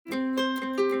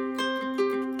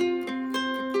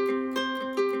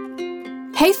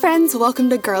Hey friends, welcome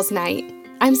to Girls Night.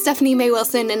 I'm Stephanie Mae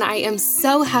Wilson and I am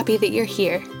so happy that you're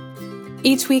here.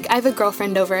 Each week I have a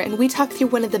girlfriend over and we talk through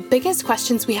one of the biggest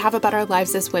questions we have about our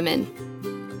lives as women.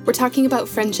 We're talking about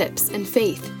friendships and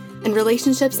faith and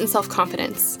relationships and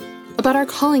self-confidence, about our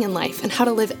calling in life and how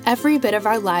to live every bit of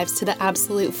our lives to the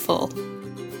absolute full.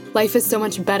 Life is so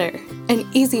much better and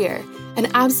easier and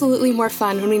absolutely more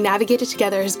fun when we navigate it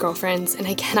together as girlfriends, and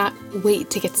I cannot wait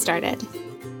to get started.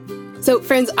 So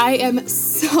friends, I am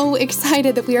so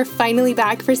excited that we are finally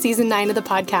back for season 9 of the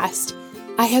podcast.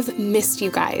 I have missed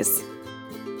you guys.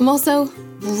 I'm also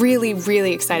really,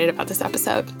 really excited about this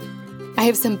episode. I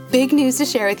have some big news to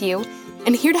share with you,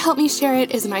 and here to help me share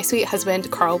it is my sweet husband,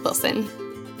 Carl Wilson.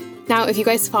 Now, if you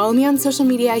guys follow me on social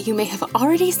media, you may have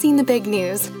already seen the big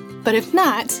news, but if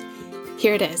not,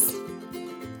 here it is.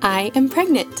 I am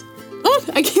pregnant. Oh,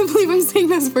 I can't believe I'm saying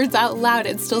those words out loud.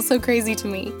 It's still so crazy to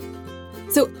me.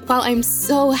 So while I'm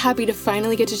so happy to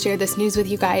finally get to share this news with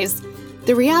you guys,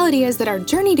 the reality is that our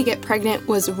journey to get pregnant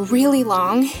was really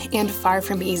long and far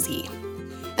from easy.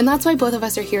 And that's why both of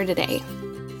us are here today.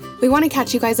 We want to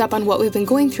catch you guys up on what we've been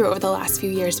going through over the last few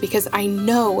years because I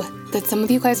know that some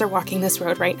of you guys are walking this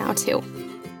road right now too.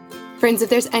 Friends, if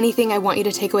there's anything I want you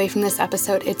to take away from this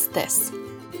episode, it's this.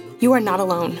 You are not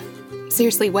alone.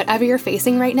 Seriously, whatever you're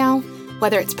facing right now,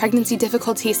 whether it's pregnancy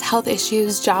difficulties, health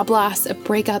issues, job loss, a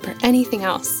breakup, or anything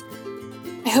else,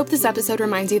 I hope this episode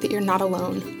reminds you that you're not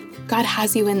alone. God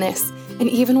has you in this, and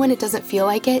even when it doesn't feel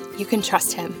like it, you can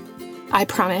trust Him. I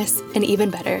promise, and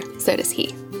even better, so does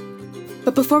He.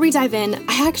 But before we dive in,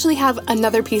 I actually have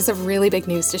another piece of really big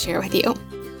news to share with you.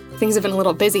 Things have been a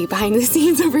little busy behind the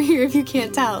scenes over here if you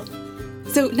can't tell.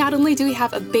 So not only do we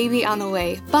have a baby on the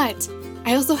way, but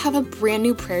I also have a brand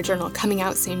new prayer journal coming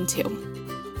out soon too.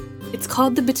 It's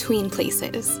called The Between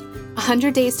Places,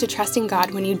 100 Days to Trusting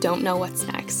God When You Don't Know What's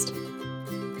Next.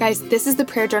 Guys, this is the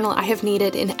prayer journal I have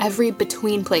needed in every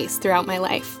between place throughout my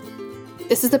life.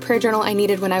 This is the prayer journal I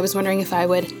needed when I was wondering if I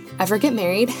would ever get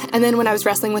married, and then when I was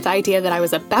wrestling with the idea that I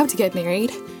was about to get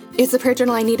married. It's the prayer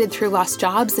journal I needed through lost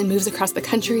jobs and moves across the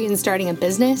country and starting a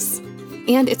business.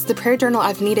 And it's the prayer journal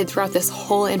I've needed throughout this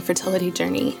whole infertility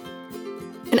journey.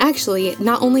 And actually,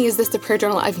 not only is this the prayer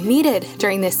journal I've needed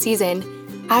during this season,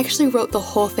 I actually wrote the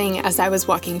whole thing as I was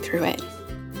walking through it.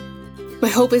 My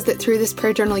hope is that through this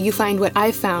prayer journal, you find what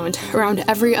I've found around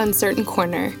every uncertain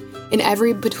corner, in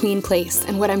every between place,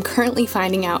 and what I'm currently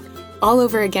finding out all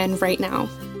over again right now.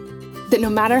 That no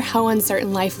matter how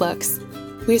uncertain life looks,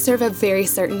 we serve a very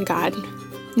certain God.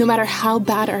 No matter how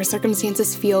bad our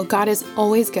circumstances feel, God is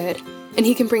always good, and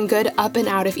He can bring good up and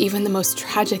out of even the most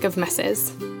tragic of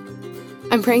messes.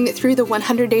 I'm praying that through the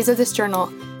 100 days of this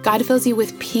journal, God fills you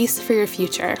with peace for your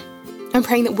future. I'm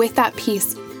praying that with that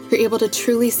peace, you're able to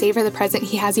truly savor the present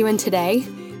He has you in today.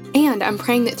 And I'm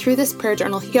praying that through this prayer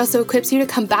journal, He also equips you to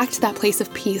come back to that place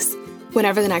of peace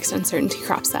whenever the next uncertainty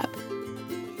crops up.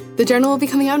 The journal will be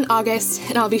coming out in August,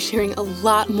 and I'll be sharing a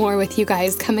lot more with you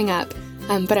guys coming up.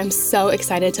 But I'm so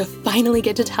excited to finally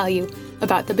get to tell you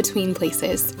about the between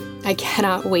places. I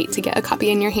cannot wait to get a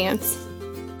copy in your hands.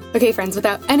 Okay, friends,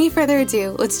 without any further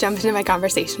ado, let's jump into my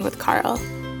conversation with Carl.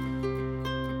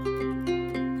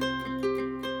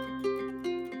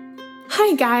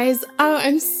 Hi, guys. Oh,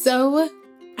 I'm so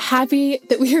happy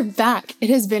that we are back. It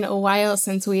has been a while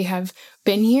since we have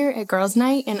been here at Girls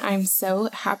Night, and I'm so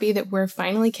happy that we're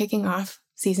finally kicking off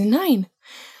season 9.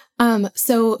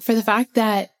 So for the fact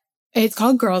that it's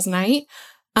called Girls Night,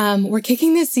 we're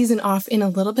kicking this season off in a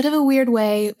little bit of a weird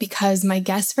way because my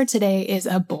guest for today is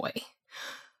a boy.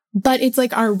 But it's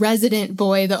like our resident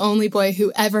boy, the only boy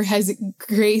who ever has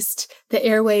graced the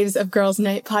airwaves of Girls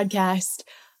Night podcast.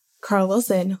 Carl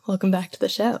Wilson, welcome back to the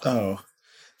show. Oh,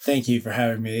 thank you for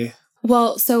having me.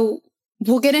 Well, so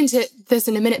we'll get into this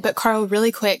in a minute, but Carl,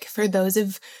 really quick, for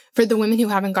the women who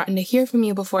haven't gotten to hear from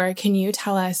you before, can you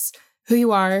tell us who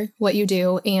you are, what you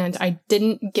do? And I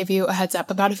didn't give you a heads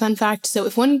up about a fun fact, so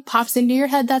if one pops into your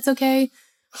head, that's okay.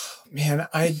 Man,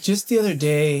 I just the other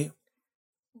day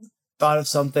thought of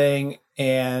something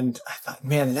and I thought,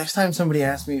 man, the next time somebody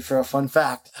asks me for a fun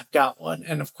fact, I've got one.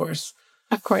 And of course,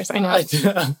 I know.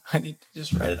 I need to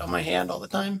just write it on my hand all the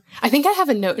time. I think I have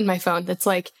a note in my phone that's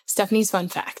like Stephanie's fun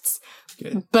facts.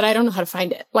 Good. But I don't know how to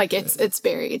find it. Like it's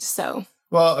buried. So,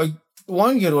 well,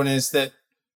 one good one is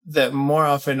that more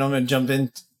often I'm going to jump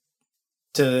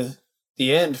into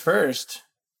the end first.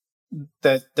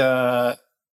 That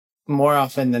more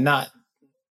often than not,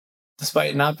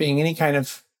 despite not being any kind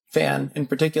of fan in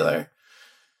particular,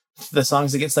 the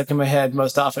songs that get stuck in my head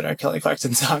most often are Kelly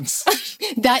Clarkson songs.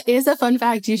 That is a fun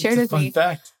fact you shared with me. Fun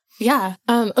fact. Yeah.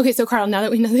 Okay. So Carl, now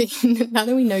that we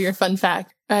know your fun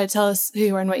fact, tell us who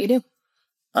you are and what you do.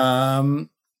 I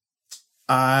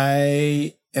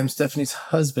am Stephanie's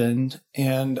husband,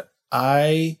 and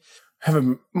I have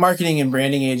a marketing and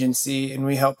branding agency, and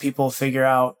we help people figure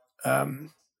out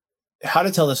how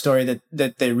to tell the story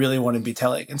that they really want to be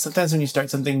telling. And sometimes when you start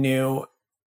something new,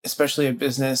 especially a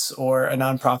business or a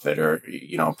nonprofit or,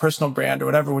 a personal brand or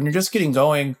whatever, when you're just getting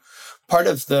going, part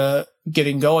of the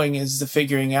getting going is the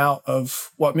figuring out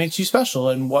of what makes you special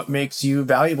and what makes you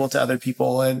valuable to other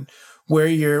people, and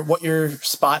what your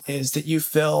spot is that you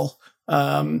fill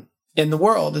in the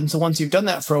world. And so once you've done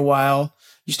that for a while,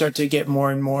 you start to get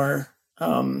more and more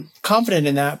confident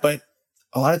in that. But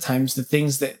a lot of times the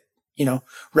things that,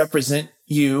 represent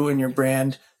you and your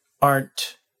brand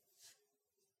aren't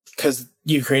because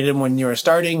you created them when you were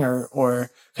starting, or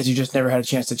because you just never had a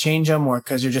chance to change them, or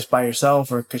because you're just by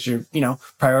yourself, or because your,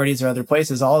 priorities are other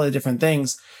places, all the different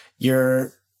things.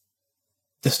 The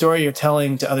story you're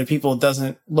telling to other people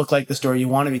doesn't look like the story you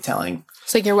want to be telling.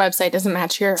 It's like your website doesn't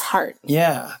match your heart.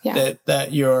 Yeah.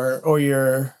 That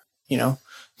your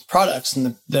products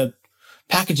and the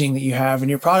packaging that you have and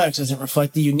your products doesn't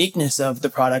reflect the uniqueness of the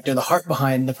product or the heart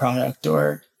behind the product,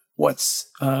 or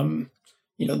what's,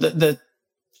 the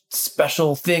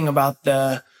special thing about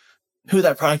who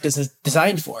that product is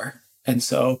designed for. And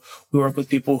so we work with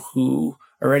people who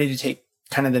are ready to take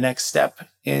kind of the next step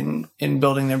in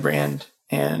building their brand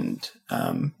and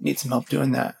need some help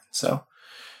doing that. So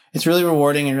it's really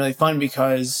rewarding and really fun,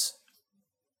 because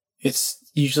it's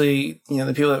usually,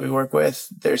 the people that we work with,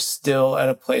 they're still at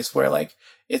a place where like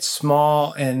it's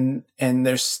small and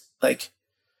there's like,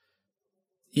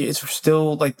 it's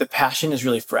still like the passion is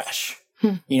really fresh.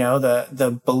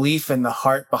 The belief and the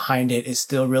heart behind it is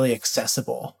still really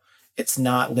accessible. It's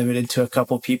not limited to a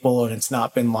couple people, and it's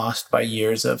not been lost by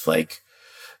years of like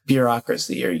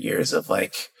bureaucracy or years of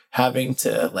like having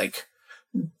to like,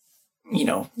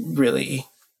 really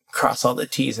cross all the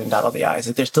T's and dot all the I's.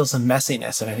 Like there's still some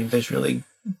messiness, and I think there's really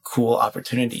cool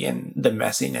opportunity in the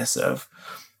messiness of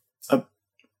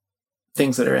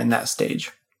things that are in that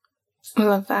stage. I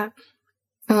love that.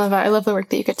 I love the work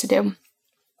that you get to do.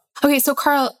 Okay, so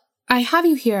Carl, I have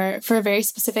you here for a very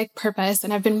specific purpose,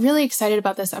 and I've been really excited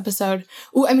about this episode.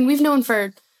 We've known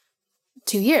for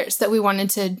 2 years that we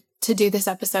wanted to do this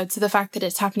episode, so the fact that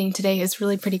it's happening today is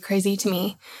really pretty crazy to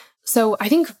me. So I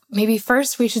think maybe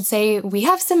first we should say we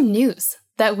have some news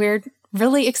that we're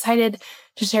really excited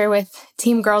to share with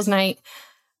Team Girls Night.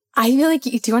 I feel like,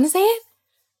 do you want to say it?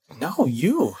 No,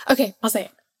 you. Okay, I'll say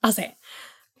it.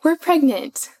 We're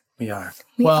pregnant. We are.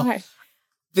 We are.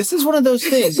 This is one of those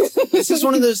things.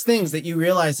 That you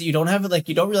realize that you don't have, like,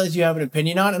 you don't realize you have an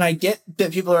opinion on. And I get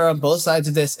that people are on both sides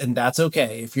of this, and that's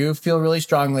okay. If you feel really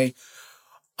strongly,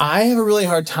 I have a really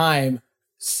hard time.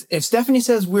 If Stephanie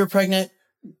says we're pregnant,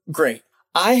 great.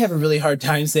 I have a really hard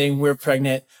time saying we're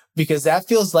pregnant, because that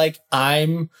feels like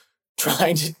I'm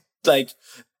trying to like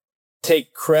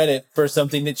take credit for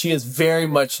something that she is very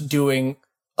much doing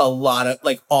a lot of,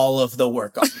 like, all of the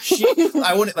work on.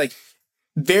 I wouldn't like,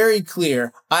 very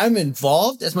clear. I'm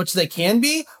involved as much as I can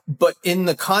be, but in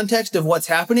the context of what's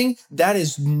happening, that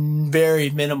is very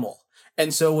minimal.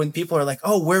 And so when people are like,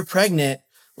 "Oh, we're pregnant,"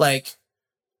 like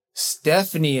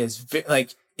Stephanie is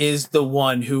is the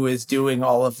one who is doing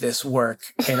all of this work,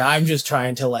 and I'm just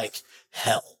trying to like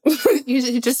help.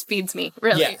 It just feeds me,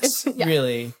 really. Yes, yeah.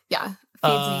 Really. Yeah,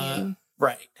 feeds me.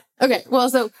 Right. Okay. Well,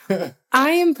 so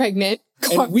I am pregnant.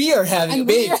 And we are having a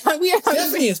baby.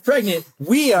 Stephanie is pregnant.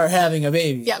 We are having a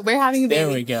baby. Yeah, we're having a baby.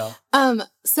 There we go.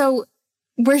 So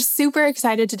we're super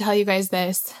excited to tell you guys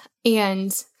this.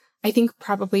 And I think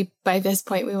probably by this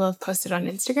point we will have posted on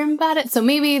Instagram about it. So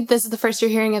maybe this is the first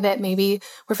you're hearing of it. Maybe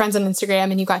we're friends on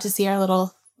Instagram and you got to see our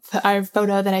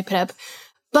photo that I put up.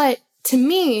 But to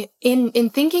me, in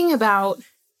thinking about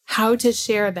how to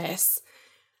share this,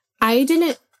 I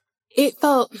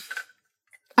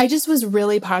just was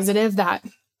really positive that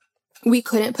we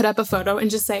couldn't put up a photo and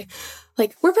just say,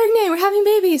 like, we're pregnant, we're having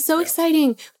babies, so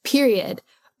exciting, period.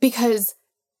 Because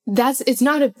that's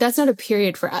not a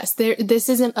period for us. This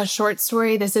isn't a short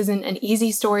story. This isn't an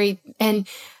easy story. And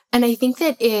I think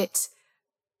that it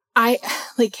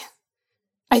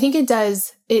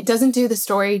doesn't do the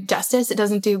story justice. It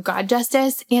doesn't do God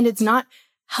justice. And it's not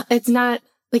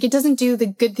like, it doesn't do the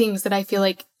good things that I feel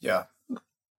like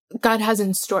God has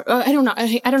in store. I don't know.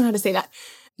 I don't know how to say that.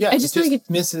 Yeah, I just feel like it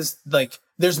misses, like,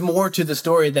 there's more to the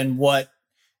story than what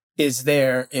is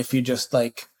there if you just,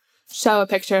 like, show a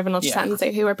picture of an ultrasound and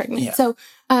say, hey, we're pregnant. Yeah. So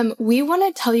we want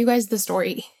to tell you guys the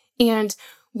story. And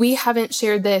we haven't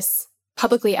shared this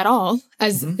publicly at all.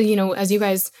 As as you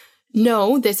guys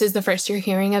know, this is the first you're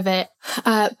hearing of it.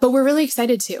 But we're really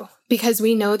excited to, because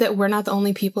we know that we're not the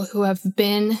only people who have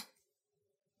been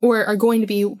or are going to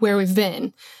be where we've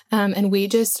been. And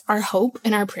our hope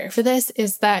and our prayer for this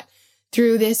is that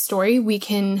through this story, we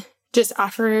can just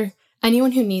offer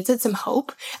anyone who needs it some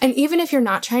hope. And even if you're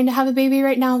not trying to have a baby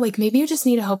right now, like maybe you just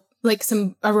need a hope, like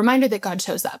a reminder that God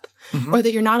shows up, or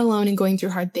that you're not alone in going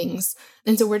through hard things.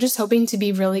 And so we're just hoping to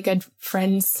be really good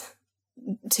friends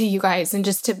to you guys, and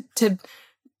just to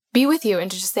be with you, and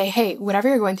to just say, hey, whatever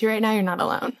you're going through right now, you're not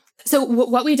alone. So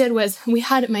what we did was we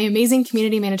had my amazing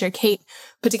community manager, Kate,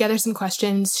 put together some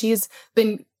questions. She's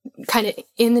been kind of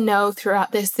in the know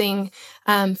throughout this thing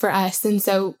for us. And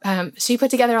so she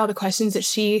put together all the questions that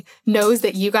she knows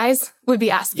that you guys would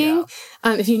be asking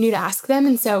if you knew to ask them.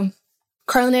 And so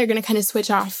Carl and I are going to kind of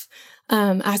switch off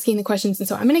asking the questions. And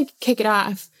so I'm going to kick it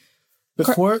off.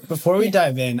 Before we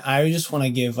dive in, I just want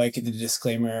to give like the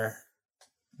disclaimer.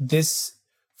 This,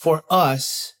 for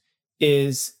us,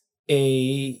 is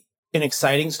an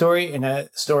exciting story, and a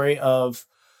story of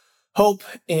hope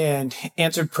and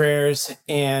answered prayers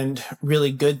and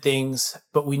really good things.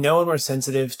 But we know, and we're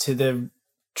sensitive to the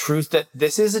truth that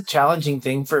this is a challenging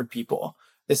thing for people.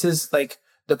 This is like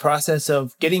the process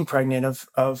of getting pregnant,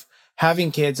 of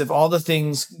having kids, of all the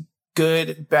things,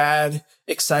 good, bad,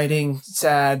 exciting,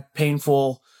 sad,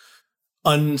 painful,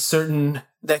 uncertain,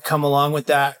 that come along with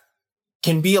that,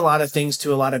 can be a lot of things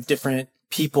to a lot of different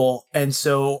people. And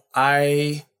so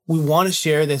we want to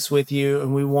share this with you,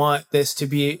 and we want this to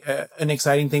be an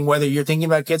exciting thing, whether you're thinking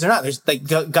about kids or not. There's like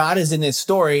God is in this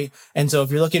story. And so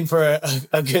if you're looking for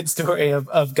a good story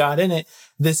of God in it,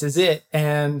 this is it.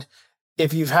 And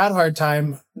if you've had a hard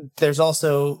time, there's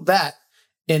also that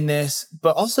in this.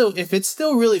 But also, if it's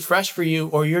still really fresh for you,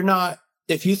 or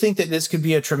if you think that this could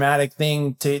be a traumatic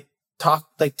thing to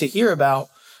to hear about,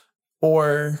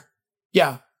 or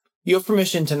you have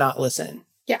permission to not listen.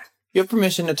 Yeah. You have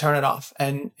permission to turn it off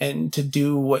and to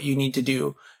do what you need to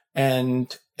do.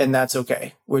 And that's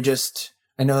okay.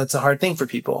 I know that's a hard thing for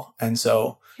people. And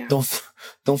so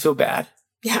don't feel bad.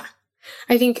 Yeah.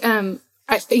 I think,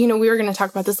 we were going to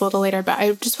talk about this a little later, but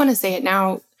I just want to say it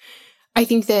now. I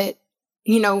think that,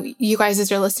 you guys,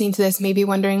 as you're listening to this, may be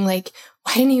wondering, like,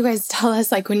 why didn't you guys tell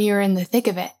us, like, when you were in the thick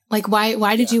of it? Like,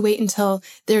 why did you wait until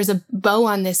there's a bow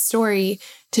on this story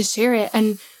to share it?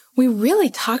 And we really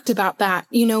talked about that.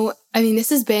 This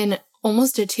has been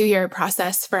almost a 2-year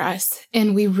process for us.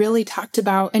 And we really talked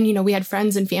about, and, we had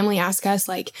friends and family ask us,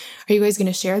 like, are you guys going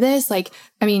to share this? Like,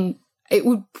 it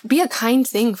would be a kind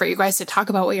thing for you guys to talk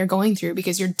about what you're going through,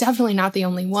 because you're definitely not the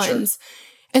only ones. Sure.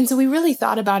 And so we really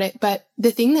thought about it. But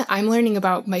the thing that I'm learning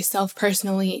about myself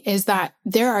personally is that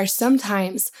there are some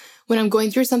times when I'm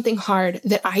going through something hard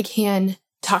that I can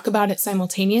talk about it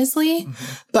simultaneously,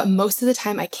 but most of the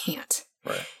time I can't.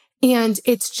 Right. And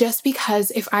it's just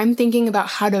because if I'm thinking about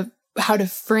how to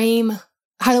frame,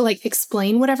 how to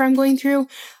explain whatever I'm going through,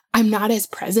 I'm not as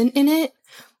present in it.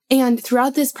 And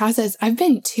throughout this process, I've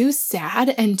been too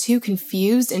sad and too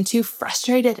confused and too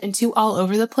frustrated and too all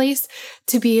over the place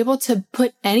to be able to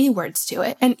put any words to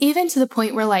it. And even to the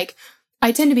point where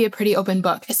I tend to be a pretty open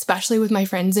book, especially with my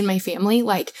friends and my family.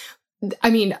 There's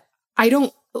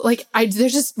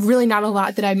just really not a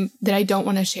lot that I don't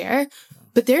want to share.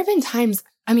 But there have been times,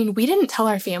 we didn't tell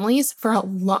our families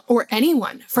or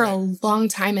anyone for a long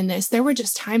time in this. There were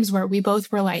just times where we both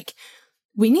were like,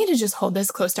 we need to just hold this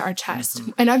close to our chest.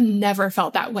 And I've never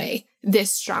felt that way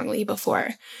this strongly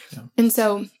before. Yeah. And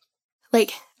so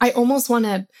I almost want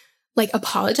to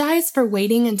apologize for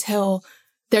waiting until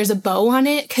there's a bow on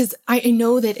it. 'Cause I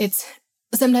know that it's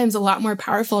sometimes a lot more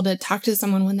powerful to talk to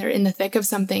someone when they're in the thick of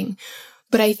something.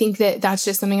 But I think that that's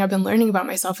just something I've been learning about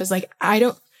myself, is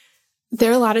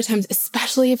there are a lot of times,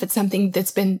 especially if it's something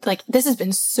that's been this has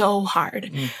been so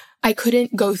hard. I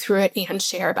couldn't go through it and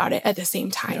share about it at the same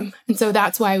time. Yeah. And so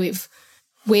that's why we've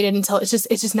waited until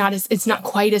it's not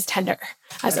quite as tender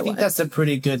as it was. I think that's a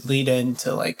pretty good lead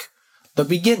into the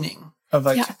beginning of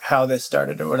how this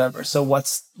started or whatever. So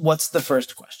what's the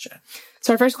first question?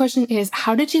 So our first question is,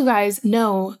 how did you guys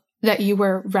know that you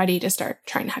were ready to start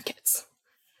trying to have kids?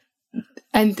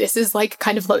 And this is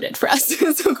kind of loaded for us.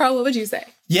 So Carl, what would you say?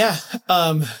 Yeah.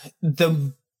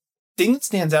 The thing that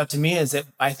stands out to me is that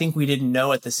I think we didn't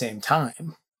know at the same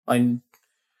time.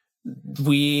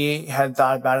 We had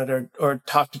thought about it or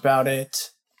talked about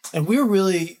it, and we were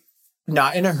really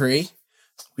not in a hurry.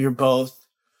 We were both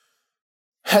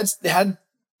had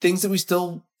things that we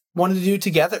still wanted to do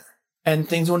together, and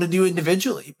things we wanted to do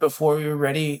individually before we were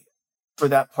ready for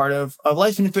that part of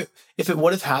life. And if it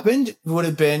would have happened, we would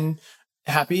have been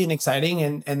happy and exciting,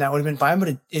 and that would have been fine,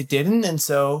 but it didn't. And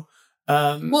so,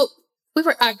 we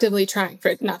were actively trying for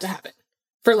it not to happen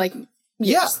for years.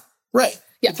 Yeah, right.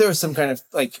 Yeah. If there was some kind of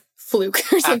fluke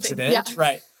or something, accident,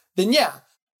 right? Then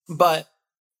But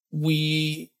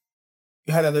we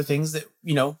had other things that,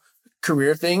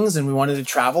 career things, and we wanted to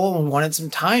travel, and we wanted some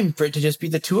time for it to just be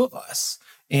the two of us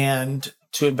and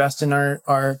to invest in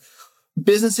our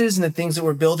businesses and the things that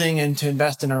we're building, and to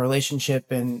invest in our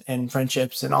relationship and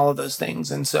friendships and all of those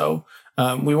things. And so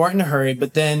we weren't in a hurry,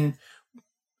 but then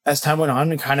as time went on,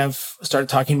 we kind of started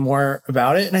talking more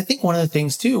about it. And I think one of the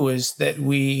things too was that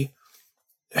we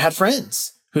had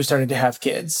friends who started to have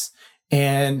kids,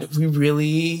 and we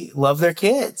really love their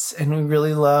kids, and we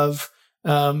really love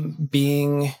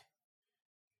being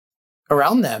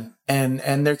around them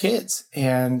and their kids.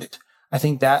 And I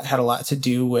think that had a lot to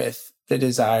do with the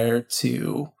desire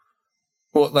to,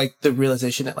 the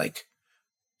realization that I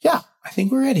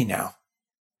think we're ready now.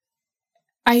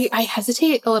 I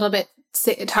hesitate a little bit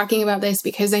talking about this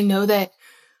because I know that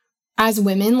as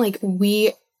women,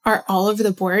 we are all over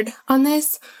the board on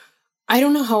this. I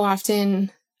don't know how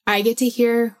often I get to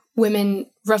hear women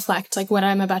reflect what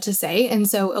I'm about to say. And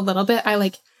so a little bit,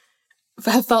 I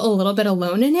have felt a little bit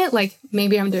alone in it.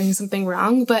 Maybe I'm doing something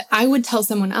wrong, but I would tell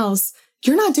someone else,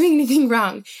 you're not doing anything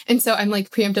wrong. And so I'm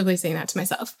preemptively saying that to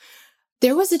myself.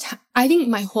 There was a time, I think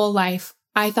my whole life,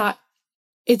 I thought,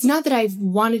 it's not that I've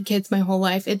wanted kids my whole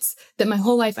life. It's that my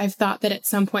whole life I've thought that at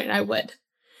some point I would.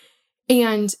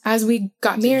 And as we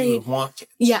got married, you would want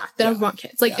kids. I would want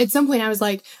kids. At some point I was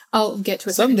I'll get to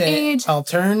a certain age. I'll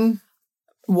turn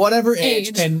whatever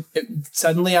age and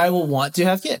suddenly I will want to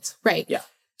have kids. Right. Yeah.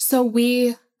 So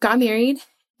we got married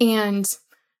and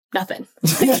nothing.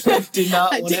 Did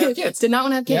not want to have kids. Did not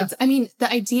want to have kids. Yeah. I mean,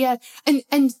 the idea,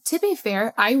 and to be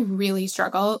fair, I really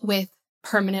struggle with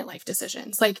permanent life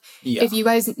decisions. If you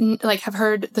guys have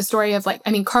heard the story of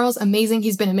Carl's amazing.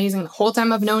 He's been amazing the whole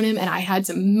time I've known him. And I had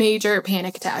some major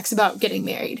panic attacks about getting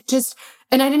married.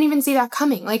 And I didn't even see that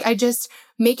coming.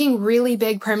 Making really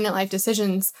big permanent life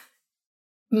decisions.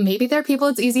 Maybe there are people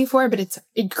it's easy for, but it's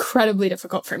incredibly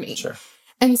difficult for me. Sure.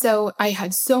 And so I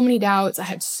had so many doubts. I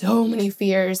had so many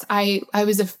fears. I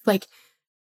was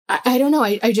I don't know.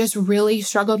 I just really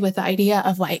struggled with the idea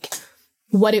of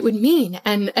what it would mean.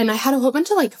 And I had a whole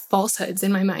bunch of falsehoods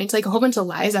in my mind, a whole bunch of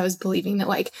lies I was believing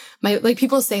that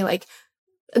people say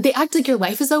they act like your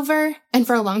life is over. And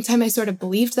for a long time, I sort of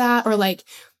believed that, or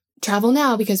travel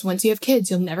now because once you have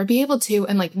kids, you'll never be able to.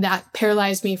 And that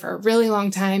paralyzed me for a really long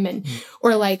time. And,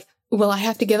 or well, I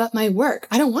have to give up my work.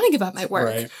 I don't want to give up my work.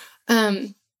 Right.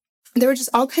 There were just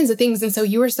all kinds of things. And so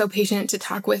you were so patient to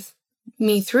talk with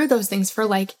me through those things for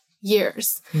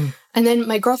years. And then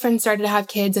my girlfriend started to have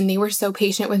kids and they were so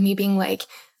patient with me being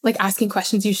asking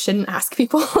questions you shouldn't ask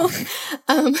people.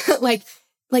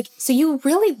 So you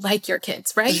really like your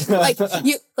kids, right?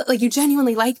 You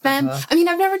genuinely like them. Uh-huh. I mean,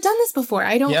 I've never done this before.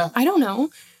 I don't know.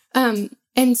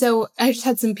 And so I just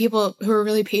had some people who were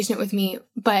really patient with me,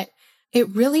 but it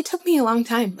really took me a long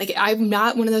time. I'm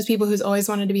not one of those people who's always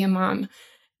wanted to be a mom.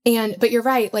 But you're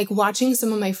right. Watching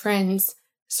some of my friends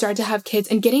start to have kids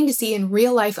and getting to see in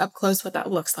real life up close what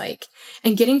that looks like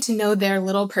and getting to know their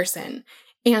little person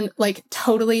and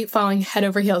totally falling head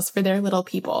over heels for their little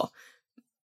people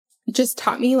just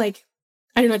taught me I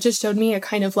don't know, it just showed me a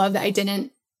kind of love that I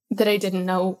didn't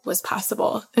know was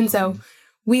possible. And so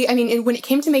when it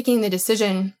came to making the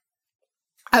decision,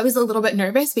 I was a little bit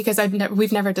nervous because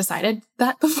we've never decided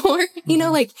that before,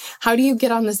 how do you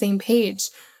get on the same page?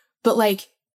 But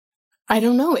I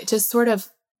don't know, it just sort of,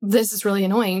 this is really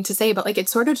annoying to say, but it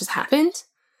sort of just happened.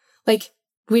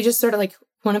 We just sort of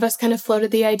one of us kind of floated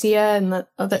the idea and the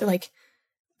other,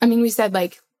 we said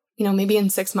maybe in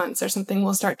 6 months or something,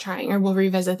 we'll start trying or we'll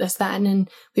revisit this then. And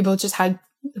we both just had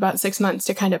about 6 months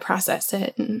to kind of process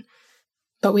it.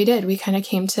 But we did, we kind of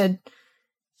came to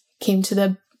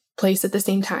the place at the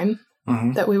same time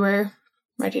that we were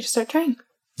ready to start trying.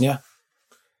 Yeah.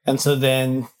 And so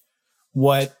then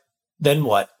what?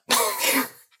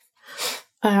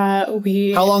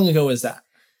 How long ago was that?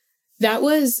 That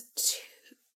was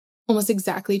almost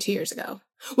exactly 2 years ago.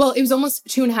 Well, it was almost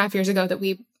 2.5 years ago that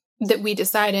we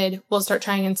decided we'll start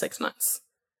trying in 6 months.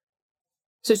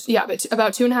 So yeah, but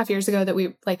about 2.5 years ago that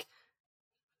we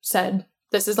said,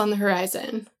 this is on the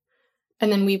horizon.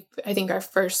 And then I think our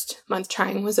first month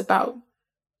trying was about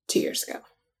 2 years ago.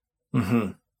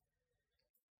 Mm-hmm.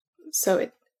 So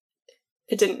it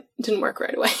didn't work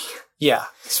right away. Yeah.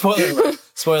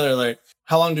 Spoiler alert.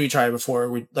 How long do we try before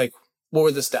we what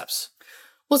were the steps?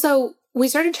 Well, so we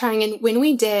started trying, and when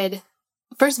we did,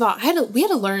 first of all, we had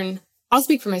to learn. I'll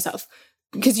speak for myself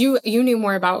because you knew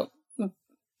more about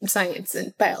science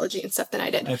and biology and stuff than I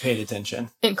did. I paid attention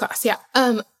in class. Yeah.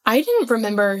 I didn't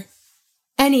remember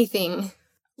anything.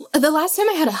 The last time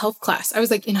I had a health class, I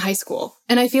was in high school,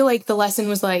 and I feel the lesson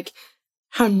was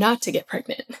how not to get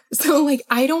pregnant. So like,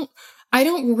 I don't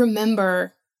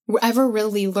remember ever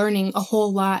really learning a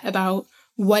whole lot about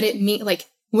what it means, like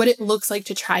what it looks like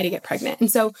to try to get pregnant.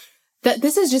 And so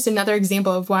this is just another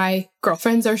example of why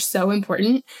girlfriends are so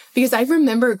important, because I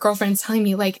remember girlfriends telling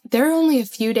me like, there are only a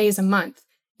few days a month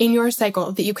in your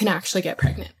cycle that you can actually get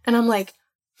pregnant. And I'm like,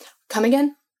 come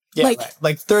again? Yeah, like, right.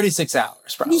 Like 36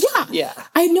 hours, probably. Yeah. Yeah.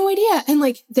 I had no idea. And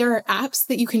like, there are apps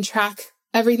that you can track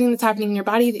everything that's happening in your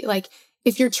body. Like,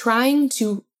 if you're trying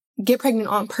to get pregnant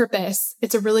on purpose,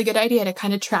 it's a really good idea to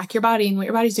kind of track your body and what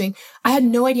your body's doing. I had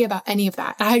no idea about any of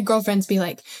that. I had girlfriends be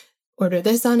like, order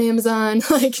this on Amazon,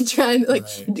 like try and like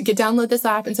download this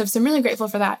app and stuff. So I'm really grateful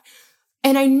for that.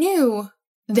 And I knew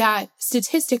that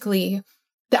statistically,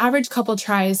 the average couple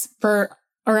tries for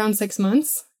around 6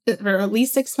 months, or at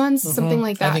least 6 months, something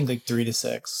like that. I think like 3 to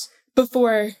 6.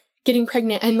 Before getting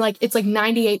pregnant. And like, it's like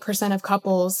 98% of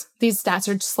couples, these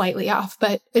stats are slightly off,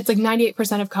 but it's like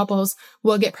 98% of couples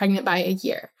will get pregnant by a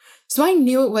year. So I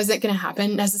knew it wasn't going to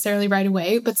happen necessarily right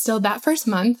away, but still that first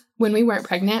month when we weren't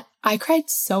pregnant, I cried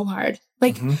so hard.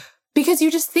 Like, because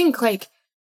you just think like,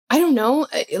 I don't know,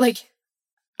 like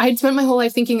I'd spent my whole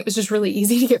life thinking it was just really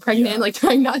easy to get pregnant, like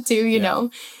trying not to, you know?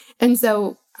 And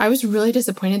so I was really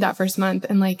disappointed that first month,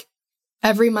 and like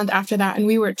every month after that. And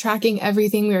we were tracking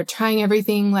everything. We were trying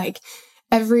everything, like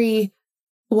every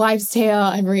wives' tale,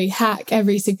 every hack,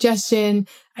 every suggestion.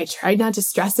 I tried not to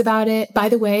stress about it. By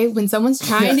the way, when someone's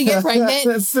trying to get pregnant,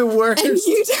 that's the worst. And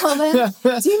you tell them,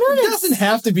 do you know it doesn't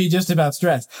have to be just about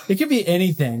stress. It could be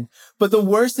anything. But the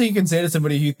worst thing you can say to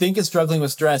somebody who you think is struggling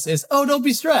with stress is, oh, don't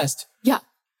be stressed. Yeah.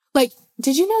 Like,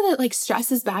 did you know that like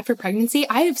stress is bad for pregnancy?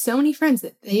 I have so many friends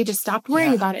that they just stopped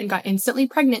worrying about it and got instantly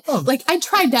pregnant. Oh. Like, I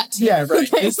tried that too. Yeah,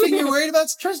 right. This thing you're worried about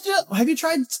stress, have you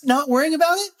tried not worrying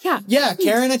about it? Yeah. Yeah,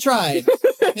 Karen, I tried.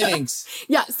 Thanks.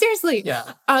 Yeah, seriously.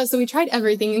 Yeah. So we tried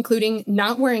everything, including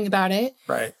not worrying about it.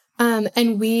 Right.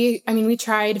 And we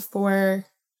tried for,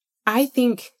 I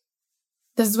think,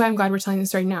 this is why I'm glad we're telling this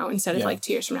story now instead of like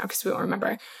 2 years from now, because we won't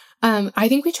remember. I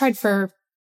think we tried for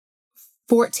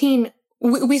 14.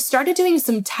 We started doing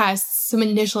some tests, some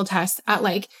initial tests at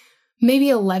like maybe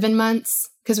 11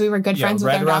 months, because we were good friends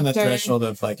with our doctor. Right around the threshold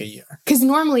of like a year. Because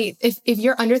normally if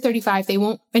you're under 35, they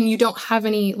won't, and you don't have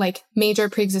any like major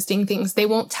pre-existing things, they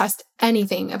won't test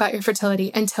anything about your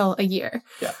fertility until a year.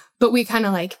 Yeah. But we kind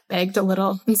of like begged a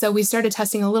little. And so we started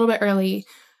testing a little bit early.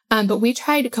 But we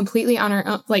tried completely on our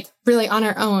own, like really on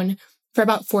our own for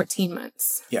about 14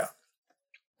 months. Yeah.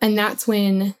 And that's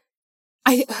when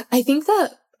I think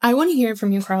that I want to hear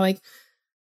from you, Carl, like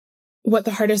what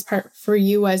the hardest part for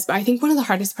you was. But I think one of the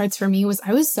hardest parts for me was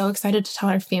I was so excited to tell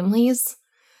our families.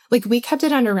 Like, we kept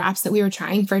it under wraps that we were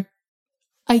trying for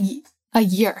a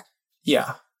year.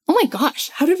 Yeah. Oh my gosh.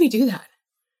 How did we do that?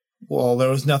 Well, there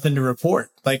was nothing to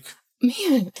report. Like,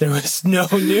 man, there was no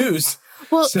news.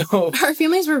 Well, so, our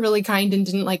families were really kind and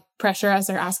didn't like pressure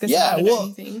us or ask us about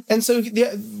anything. And so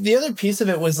the other piece of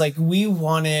it was like, we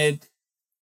wanted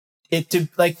it to,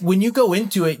 like, when you go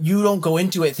into it, you don't go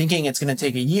into it thinking it's going to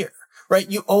take a year,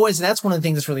 right? You always, and that's one of the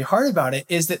things that's really hard about it,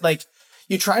 is that like,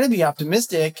 you try to be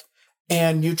optimistic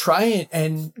and you try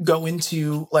and go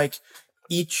into like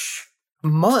each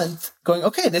month going,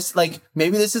 okay, this, like,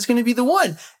 maybe this is going to be the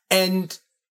one. And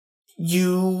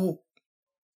you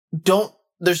don't,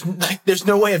 there's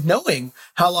no way of knowing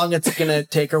how long it's going to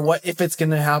take, or what, if it's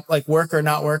going to have like work or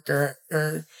not work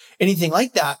or anything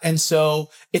like that. And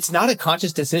so it's not a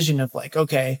conscious decision of like,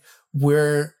 okay,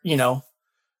 we're, you know,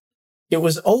 it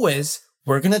was always,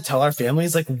 we're going to tell our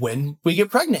families like when we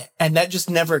get pregnant, and that just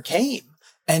never came.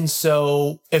 And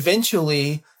so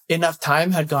eventually enough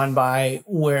time had gone by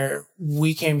where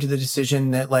we came to the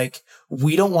decision that like,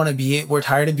 we don't want to we're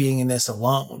tired of being in this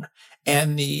alone.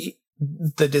 And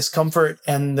the discomfort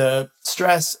and the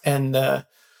stress and the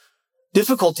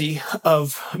difficulty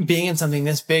of being in something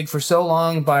this big for so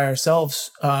long by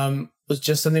ourselves, was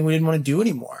just something we didn't want to do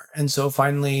anymore. And so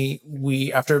finally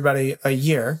after about a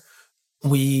year,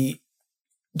 we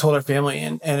told our family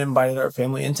and invited our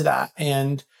family into that.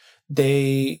 And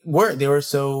they were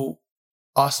so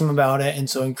awesome about it and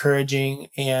so encouraging.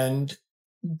 And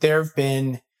there have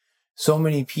been so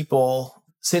many people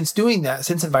since doing that,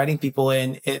 since inviting people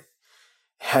in,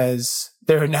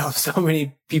 there are now so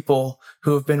many people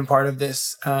who have been a part of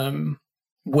this,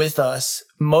 with us,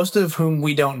 most of whom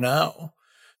we don't know,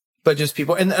 but just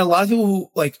people. And a lot of people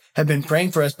who like have been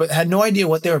praying for us, but had no idea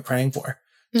what they were praying for.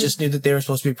 Mm-hmm. Just knew that they were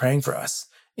supposed to be praying for us.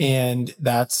 And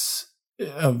that's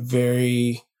a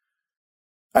very,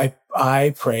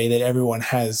 I pray that everyone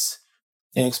has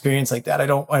an experience like that.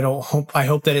 I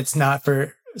hope that it's not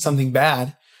for something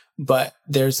bad, but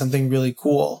there's something really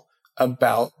cool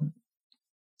about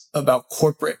about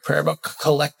corporate prayer, about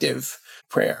collective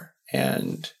prayer.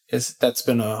 And that's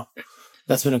been a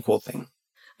cool thing.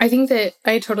 I think that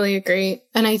I totally agree.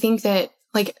 And I think that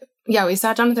we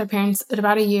sat down with our parents at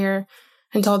about a year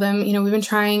and told them, we've been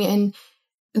trying, and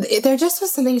there just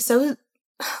was something so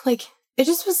it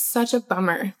just was such a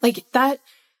bummer. That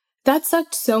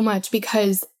sucked so much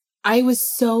because I was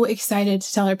so excited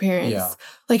to tell our parents.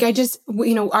 Yeah.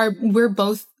 We're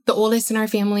both the oldest in our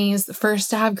families, the first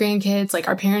to have grandkids.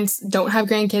 Our parents don't have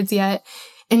grandkids yet.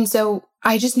 And so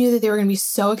I just knew that they were going to be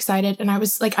so excited. And I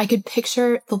was I could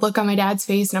picture the look on my dad's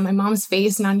face and on my mom's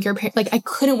face and on your parents. I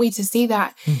couldn't wait to see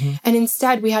that. Mm-hmm. And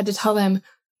instead we had to tell them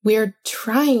we're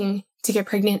trying to get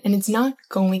pregnant and it's not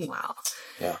going well.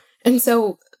 Yeah. And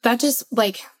so that just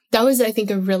that was, I think,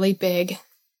 a really big,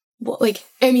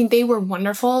 they were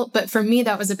wonderful, but for me,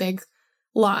 that was a big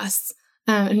loss.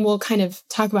 And we'll kind of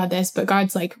talk about this, but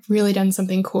God's really done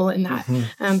something cool in that.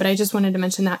 Mm-hmm. But I just wanted to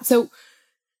mention that. So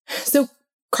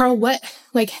Carl, what,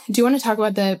 do you want to talk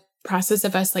about the process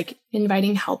of us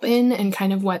inviting help in and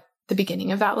kind of what the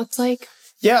beginning of that looked like?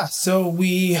 Yeah. So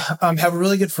we have a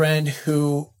really good friend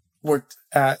who worked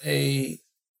at a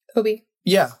OB.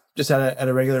 Yeah. Just at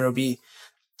a regular OB.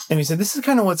 And we said, this is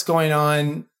kind of what's going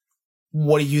on.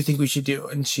 What do you think we should do?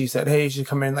 And she said, hey, you should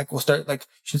come in. We'll start, you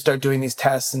should start doing these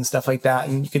tests and stuff like that.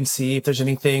 And you can see if there's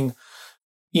anything,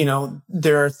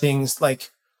 there are things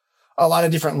a lot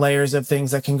of different layers of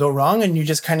things that can go wrong. And you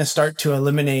just kind of start to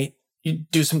eliminate, you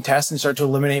do some tests and start to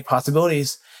eliminate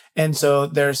possibilities. And so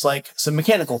there's some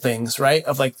mechanical things, right?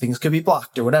 Of things could be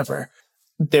blocked or whatever.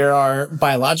 There are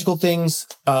biological things,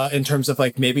 in terms of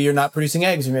maybe you're not producing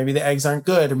eggs, or maybe the eggs aren't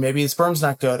good, or maybe the sperm's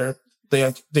not good, or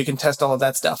they can test all of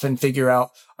that stuff and figure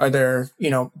out, are there,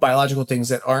 biological things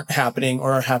that aren't happening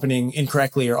or are happening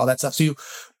incorrectly or all that stuff. So you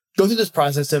go through this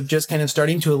process of just kind of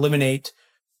starting to eliminate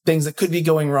things that could be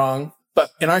going wrong. But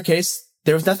in our case,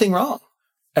 there was nothing wrong.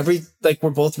 We're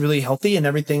both really healthy and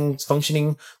everything's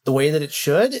functioning the way that it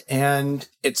should. And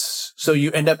so you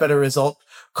end up at a result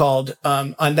called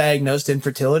undiagnosed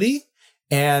infertility.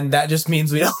 And that just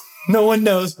means no one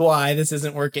knows why this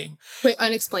isn't working. Wait,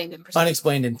 unexplained infertility.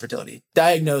 Unexplained infertility.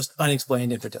 Diagnosed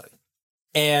unexplained infertility.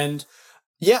 And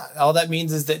yeah, all that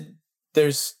means is that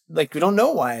there's we don't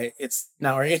know why it's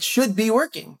not working. It should be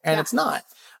working and it's not.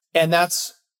 And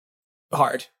that's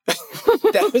hard.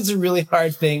 That was a really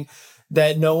hard thing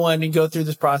that no one can go through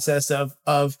this process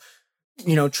of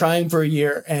trying for a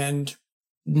year and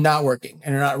not working,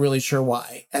 and you're not really sure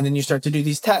why. And then you start to do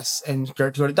these tests and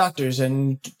start to go to doctors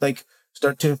and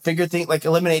start to figure things,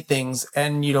 eliminate things,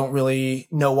 and you don't really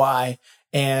know why.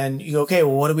 And you go, okay,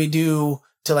 well, what do we do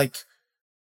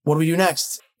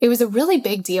next? It was a really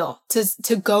big deal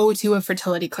to go to a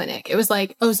fertility clinic. It was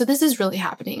oh, so this is really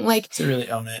happening. To really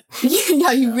own it.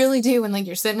 Yeah, you really do. And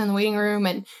you're sitting in the waiting room.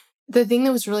 And the thing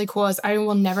that was really cool is I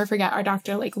will never forget our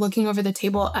doctor, looking over the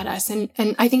table at us. And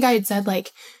I think I had said,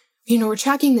 we're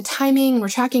tracking the timing, we're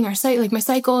tracking our my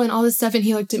cycle and all this stuff. And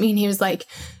he looked at me and he was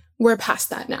we're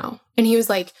past that now. And he was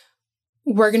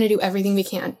we're going to do everything we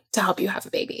can to help you have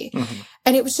a baby. Mm-hmm.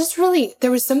 And it was just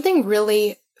there was something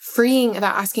really freeing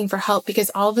about asking for help, because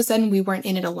all of a sudden we weren't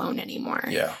in it alone anymore.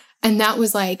 Yeah. And that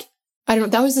was that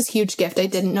was this huge gift. I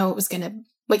didn't know it was going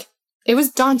to, it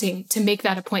was daunting to make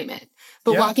that appointment,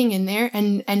 but walking in there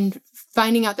and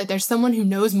finding out that there's someone who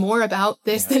knows more about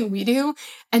this than we do,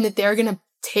 and that they're going to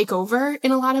take over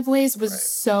in a lot of ways was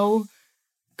so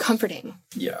comforting.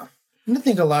 Yeah. And I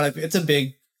think it's a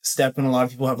big step, and a lot of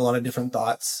people have a lot of different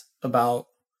thoughts about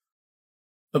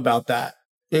that.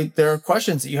 There are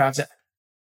questions that you have to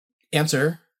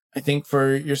answer, I think,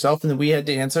 for yourself, and that we had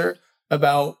to answer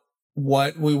about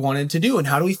what we wanted to do and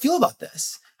how do we feel about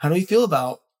this? How do we feel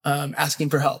about asking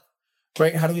for help?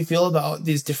 Right? How do we feel about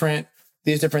these different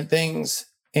things?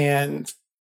 And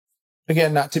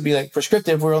again, not to be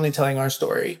prescriptive, we're only telling our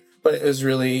story, but it was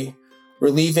really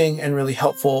relieving and really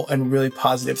helpful and really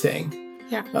positive thing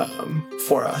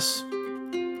for us.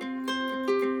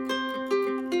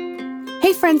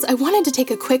 Hey friends, I wanted to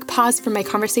take a quick pause from my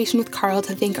conversation with Carl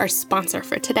to thank our sponsor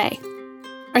for today.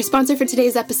 Our sponsor for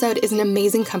today's episode is an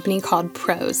amazing company called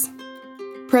Prose.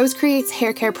 Prose creates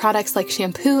hair care products like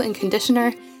shampoo and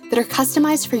conditioner that are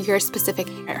customized for your specific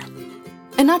hair.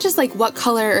 And not just what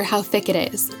color or how thick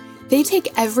it is. They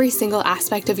take every single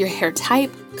aspect of your hair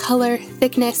type, color,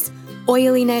 thickness,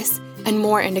 oiliness, and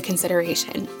more into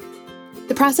consideration.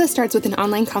 The process starts with an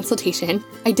online consultation.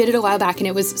 I did it a while back and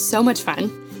it was so much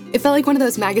fun. It felt like one of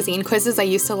those magazine quizzes I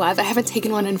used to love. I haven't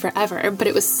taken one in forever, but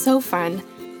it was so fun.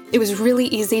 It was really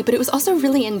easy, but it was also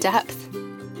really in-depth.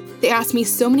 They asked me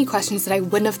so many questions that I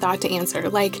wouldn't have thought to answer,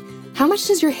 like, how much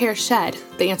does your hair shed?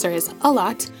 The answer is a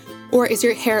lot. Or is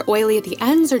your hair oily at the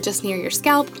ends or just near your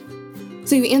scalp?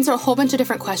 So you answer a whole bunch of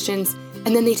different questions,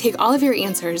 and then they take all of your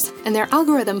answers, and their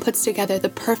algorithm puts together the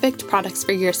perfect products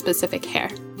for your specific hair.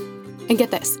 And get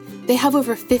this, they have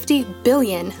over 50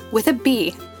 billion, with a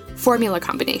B, formula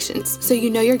combinations, so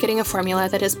you know you're getting a formula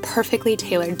that is perfectly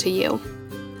tailored to you.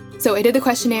 So I did the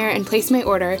questionnaire and placed my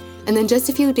order, and then just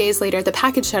a few days later, the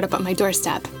package showed up on my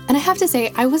doorstep. And I have to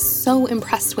say, I was so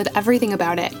impressed with everything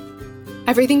about it.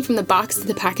 Everything from the box to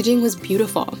the packaging was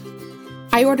beautiful.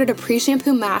 I ordered a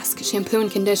pre-shampoo mask, shampoo,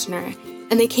 and conditioner,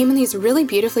 and they came in these really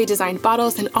beautifully designed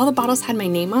bottles, and all the bottles had my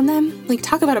name on them. Like,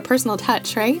 talk about a personal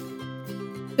touch, right?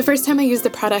 The first time I used the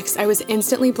products, I was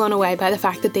instantly blown away by the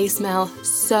fact that they smell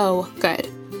so good.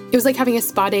 It was like having a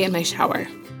spa day in my shower.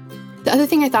 The other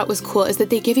thing I thought was cool is that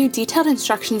they give you detailed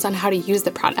instructions on how to use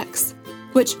the products,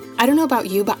 which I don't know about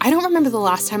you, but I don't remember the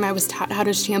last time I was taught how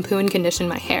to shampoo and condition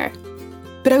my hair.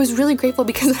 But I was really grateful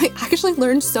because I actually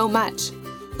learned so much,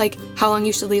 like how long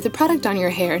you should leave the product on your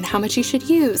hair and how much you should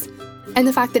use. And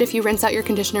the fact that if you rinse out your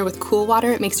conditioner with cool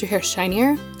water, it makes your hair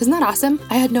shinier. Isn't that awesome?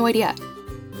 I had no idea.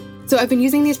 So I've been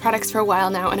using these products for a while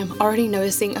now, and I'm already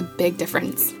noticing a big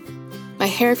difference. My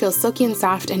hair feels silky and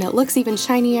soft, and it looks even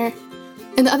shinier.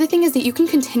 And the other thing is that you can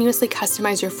continuously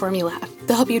customize your formula.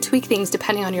 They'll help you tweak things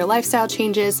depending on your lifestyle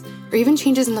changes, or even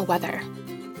changes in the weather.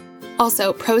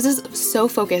 Also, Prose is so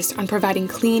focused on providing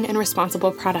clean and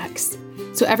responsible products.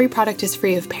 So every product is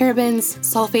free of parabens,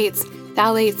 sulfates,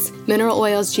 phthalates, mineral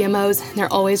oils, GMOs, and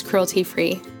they're always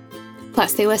cruelty-free.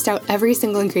 Plus, they list out every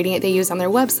single ingredient they use on their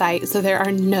website, so there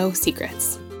are no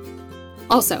secrets.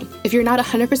 Also, if you're not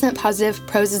 100% positive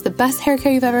Prose is the best hair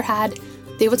care you've ever had,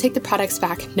 they will take the products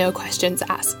back, no questions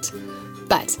asked.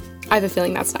 But I have a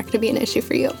feeling that's not going to be an issue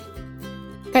for you.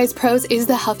 Guys, Prose is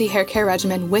the healthy hair care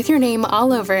regimen with your name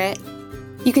all over it.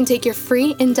 You can take your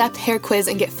free in-depth hair quiz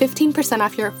and get 15%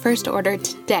 off your first order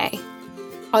today.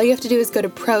 All you have to do is go to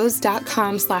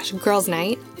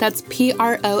prose.com/girlsnight. That's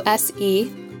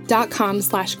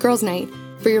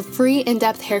prose.com/girlsnight for your free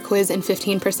in-depth hair quiz and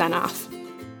 15% off.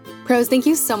 Prose, thank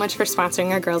you so much for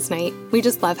sponsoring our Girls Night. We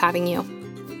just love having you.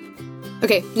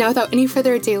 Okay, now without any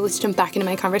further ado, let's jump back into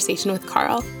my conversation with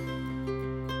Carl.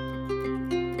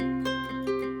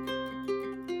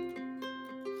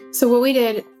 So what we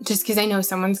did, just because I know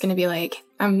someone's going to be like,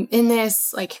 I'm in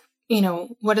this, like, you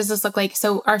know, what does this look like?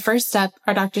 So our first step,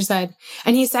 our doctor said,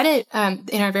 and he said it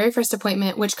in our very first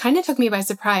appointment, which kind of took me by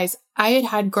surprise. I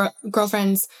had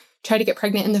girlfriends try to get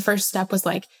pregnant, and the first step was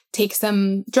like, take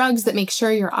some drugs that make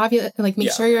sure you're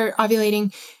sure you're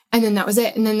ovulating. And then that was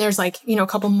it. And then there's like, you know, a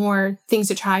couple more things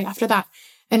to try after that.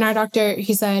 And our doctor,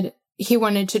 he said he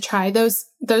wanted to try those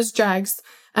drugs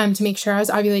to make sure I was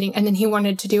ovulating. And then he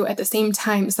wanted to do at the same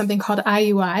time something called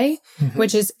IUI,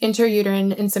 which is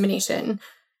intrauterine insemination,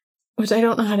 which I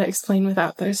don't know how to explain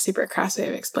without the super crass way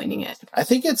of explaining it. I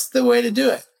think it's the way to do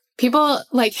it. People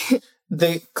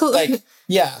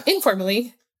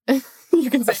informally, you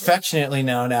can say affectionately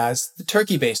known as the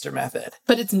turkey baster method.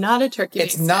 But it's not a turkey baster.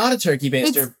 It's not a turkey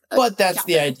baster, but that's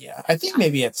the idea. I think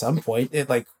maybe at some point it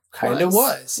like kind of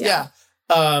was. Yeah.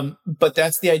 But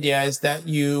that's the idea, is that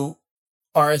you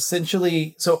are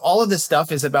essentially, so all of this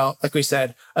stuff is about, like we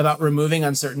said, about removing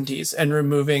uncertainties and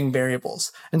removing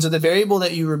variables. And so the variable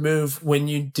that you remove when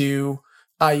you do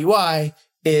IUI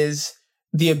is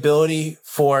the ability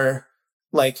for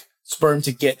like sperm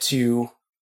to get to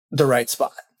the right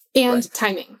spot. And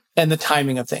timing. And the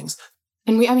timing of things.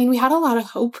 And we had a lot of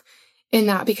hope in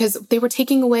that because they were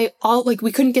taking away all, like,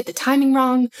 we couldn't get the timing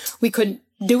wrong. We couldn't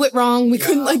do it wrong. We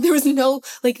couldn't, like, there was no,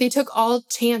 like, they took all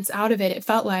chance out of it. It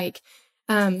felt like,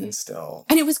 and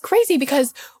it was crazy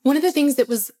because one of the things that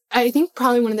was, I think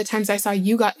probably one of the times I saw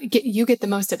you get the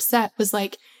most upset was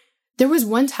like, there was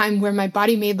one time where my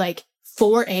body made like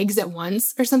 4 eggs at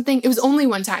once or something. It was only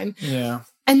one time. Yeah.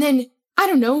 And then, I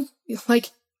don't know,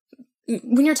 like,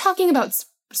 when you're talking about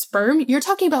sperm, you're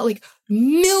talking about like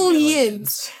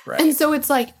millions. Right. And so it's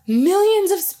like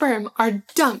millions of sperm are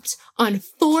dumped on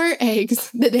 4 eggs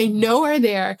that they know are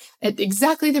there at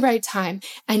exactly the right time,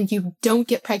 and you don't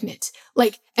get pregnant.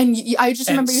 Like, and I just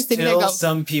remember you sitting there going,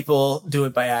 some people do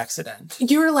it by accident.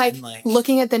 You were like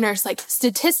looking at the nurse, like,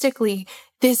 statistically,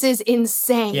 this is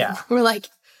insane. Yeah. We're like,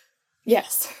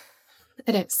 yes,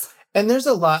 it is. And there's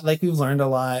a lot, like, we've learned a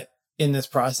lot in this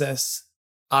process,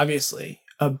 obviously,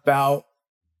 about,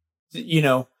 you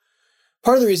know,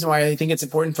 part of the reason why I think it's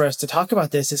important for us to talk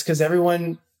about this is because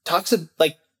everyone talks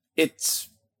like it's,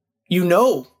 you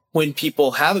know, when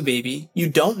people have a baby, you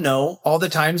don't know all the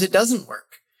times it doesn't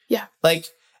work. Yeah. Like,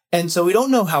 and so we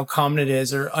don't know how common it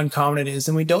is or uncommon it is.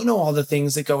 And we don't know all the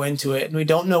things that go into it. And we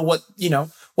don't know what, you know,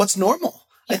 what's normal.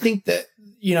 Yeah. I think that,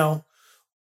 you know,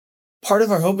 part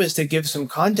of our hope is to give some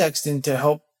context and to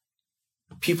help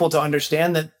people to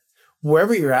understand that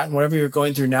wherever you're at and whatever you're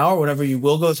going through now or whatever you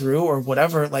will go through or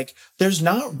whatever, like there's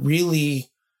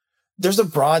a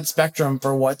broad spectrum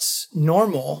for what's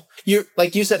normal. You're,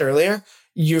 like you said earlier,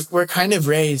 we're kind of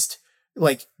raised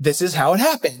like, this is how it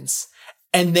happens.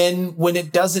 And then when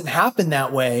it doesn't happen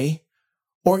that way,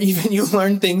 or even you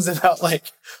learn things about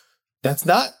like, it's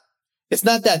not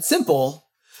that simple,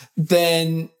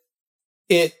 then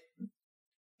it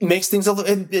makes things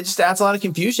it just adds a lot of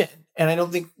confusion. And I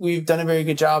don't think we've done a very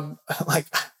good job like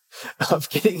of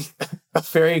getting a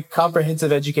very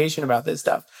comprehensive education about this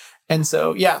stuff. And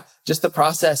so, yeah, just the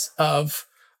process of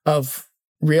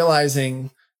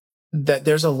realizing that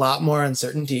there's a lot more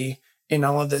uncertainty in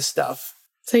all of this stuff.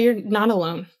 So you're not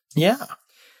alone. Yeah.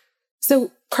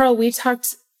 So Carl, we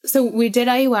did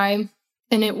IUI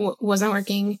and it wasn't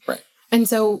working. Right. And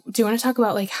so do you want to talk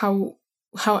about like how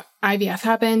IVF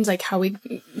happened, like how we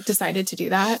decided to do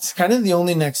that? It's kind of the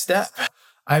only next step.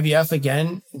 IVF,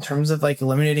 again, in terms of like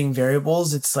eliminating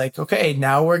variables, it's like, okay,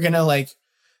 now we're going to like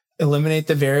eliminate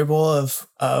the variable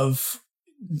of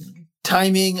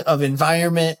timing, of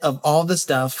environment, of all the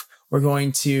stuff. We're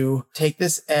going to take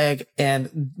this egg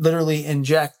and literally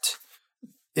inject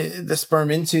the sperm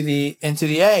into the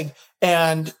egg.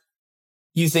 And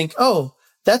you think, oh,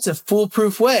 that's a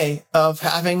foolproof way of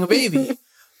having a baby.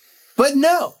 But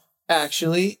no,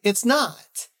 actually, it's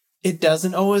not. It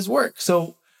doesn't always work.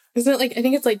 So isn't it like, I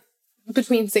think it's like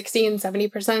between 60 and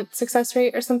 70% success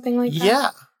rate or something like that? Yeah.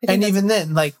 And even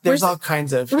then, like, there's all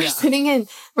kinds of... We're sitting in...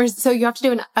 So you have to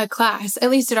do a class,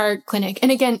 at least at our clinic.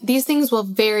 And again, these things will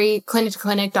vary clinic to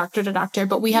clinic, doctor to doctor,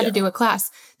 but we had to do a class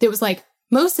that was like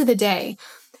most of the day.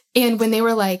 And when they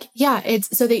were like, yeah,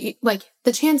 it's... So they like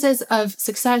the chances of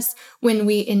success when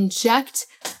we inject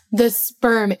the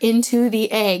sperm into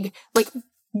the egg, like,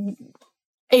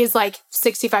 is like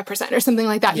 65% or something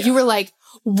like that. Yeah. You were like,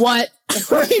 what? In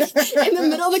the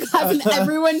middle of the class and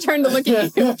everyone turned to look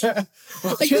at you.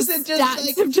 Well, like,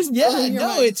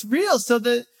 it's real. So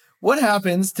what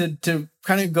happens to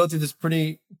kind of go through this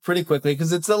pretty quickly,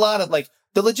 because it's a lot of like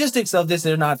the logistics of this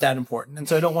are not that important. And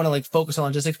so I don't want to like focus on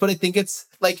logistics, but I think it's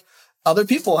like other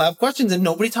people have questions and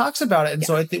nobody talks about it. And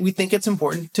so we think it's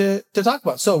important to talk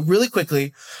about. So really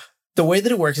quickly, the way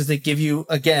that it works is they give you,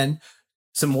 again,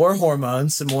 some more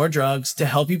hormones, some more drugs to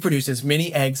help you produce as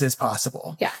many eggs as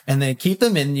possible. Yeah. And they keep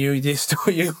them in you. They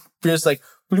store you just like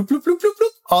bloop, bloop, bloop, bloop,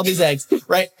 bloop, all these eggs,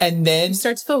 right? And then... It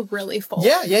starts to feel really full.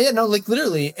 Yeah. No, like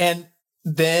literally. And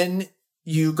then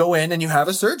you go in and you have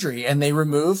a surgery and they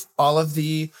remove all of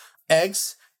the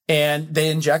eggs and they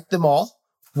inject them all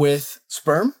with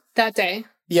sperm. That day.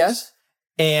 Yes.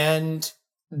 And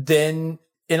then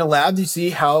in a lab, you see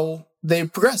how they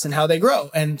progress and how they grow.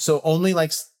 And so only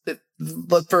like...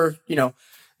 But for, the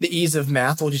ease of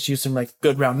math, we'll just use some like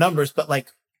good round numbers. But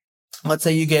like, let's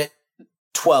say you get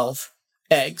 12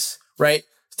 eggs, right?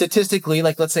 Statistically,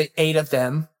 like, let's say 8 of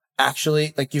them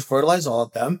actually, like you fertilize all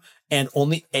of them and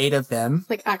only 8 of them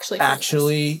like actually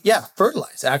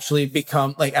fertilize,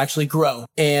 actually grow.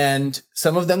 And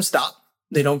some of them stop.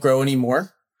 They don't grow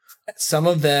anymore. Some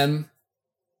of them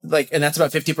and that's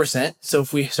about 50%. So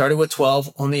if we started with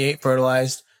 12, only 8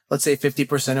 fertilized, let's say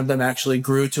 50% of them actually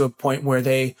grew to a point where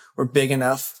they were big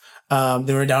enough.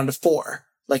 They were down to 4,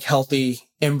 like healthy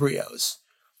embryos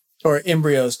or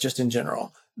embryos just in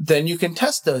general. Then you can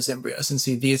test those embryos and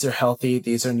see these are healthy,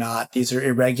 these are not, these are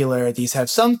irregular, these have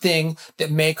something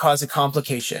that may cause a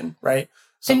complication, right?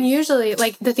 So, and usually,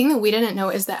 like, the thing that we didn't know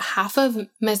is that half of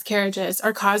miscarriages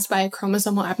are caused by a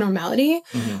chromosomal abnormality,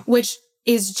 which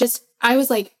is just... I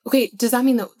was like, okay, does that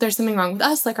mean that there's something wrong with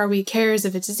us? Like, are we carriers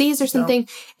of a disease or something? No.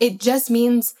 It just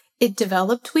means it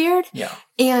developed weird. Yeah.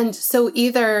 And so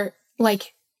either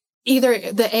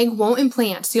the egg won't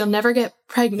implant, so you'll never get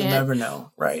pregnant. You'll never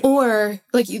know, right? Or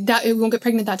like that, it won't get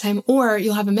pregnant that time, or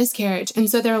you'll have a miscarriage. And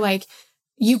so they're like,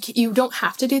 you don't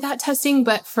have to do that testing,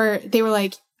 but they were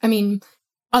like, I mean,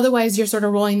 otherwise you're sort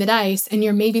of rolling the dice and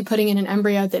you're maybe putting in an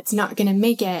embryo that's not going to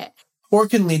make it. Or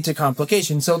can lead to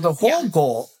complications. So the whole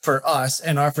goal for us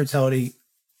and our fertility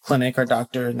clinic, our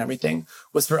doctor and everything,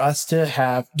 was for us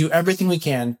to do everything we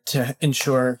can to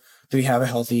ensure that we have a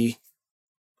healthy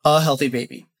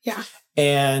baby. Yeah.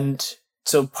 And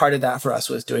so part of that for us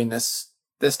was doing this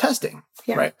testing,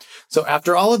 right? So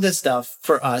after all of this stuff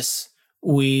for us,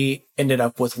 we ended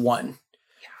up with one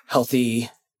healthy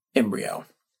embryo.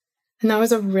 And that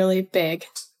was a really big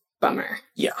bummer.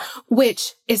 Yeah.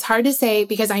 Which is hard to say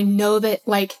because I know that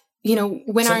when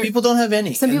some people don't have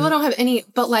any. Some people don't have any,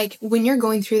 but like when you're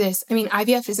going through this, I mean,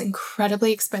 IVF is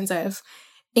incredibly expensive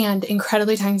and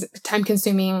incredibly time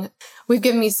consuming. We've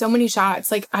given me so many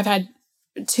shots. Like I've had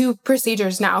 2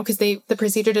 procedures now because the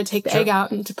procedure to take the egg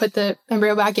out and to put the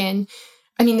embryo back in.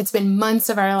 I mean, it's been months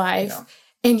of our life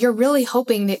and you're really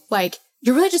hoping that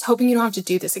you're really just hoping you don't have to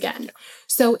do this again.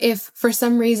 So if for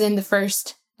some reason the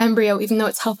first embryo, even though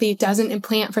it's healthy, doesn't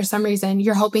implant for some reason,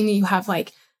 you're hoping that you have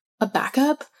like a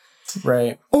backup.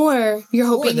 Right. Or you're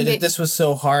hoping that this was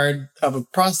so hard of a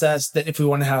process that if we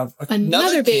want to have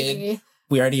another baby,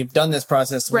 we already have done this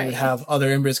process. So we would have other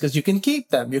embryos because you can keep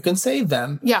them, you can save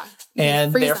them. Yeah.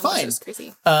 And they're fine.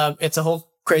 Crazy. It's a whole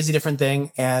crazy different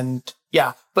thing. And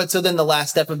but so then the last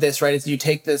step of this, right, is you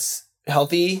take this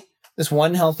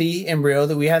one healthy embryo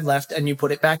that we had left and you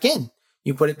put it back in.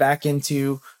 You put it back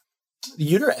into the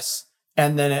uterus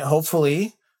and then it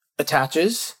hopefully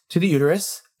attaches to the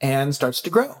uterus and starts to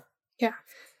grow. Yeah.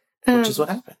 Which is what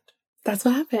happened. That's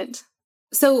what happened.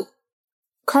 So,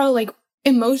 Carl, like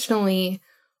emotionally,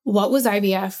 what was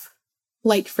IVF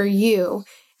like for you?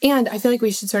 And I feel like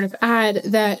we should sort of add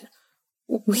that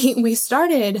we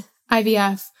started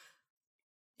IVF,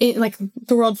 like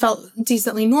the world felt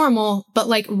decently normal, but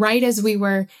like right as we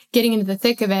were getting into the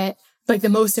thick of it, like the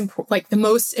most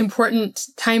important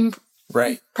time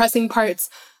pressing parts,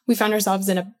 we found ourselves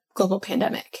in a global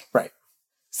pandemic. Right.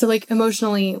 So like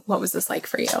emotionally, what was this like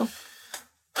for you?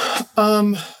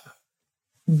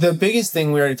 The biggest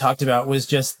thing we already talked about was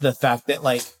just the fact that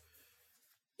like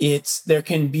you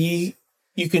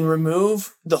can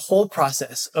remove the whole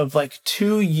process of like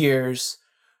 2 years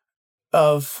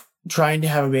of trying to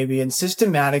have a baby and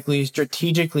systematically,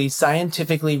 strategically,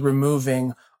 scientifically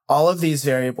removing all of these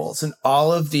variables and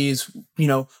all of these,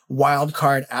 wild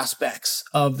card aspects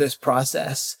of this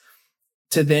process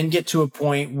to then get to a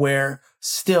point where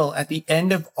still at the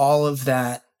end of all of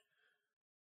that,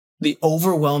 the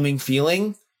overwhelming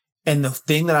feeling and the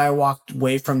thing that I walked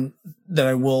away from, that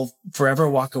I will forever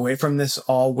walk away from this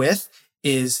all with,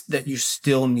 is that you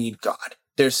still need God.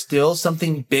 There's still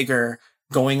something bigger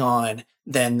going on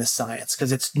than the science,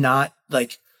 because it's not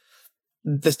like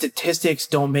the statistics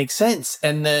don't make sense.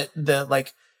 And the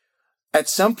like, at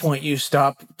some point you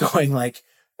stop going like,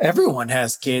 everyone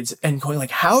has kids, and going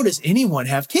like, how does anyone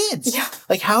have kids? Yeah.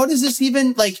 Like, how does this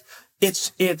even, like,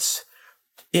 it's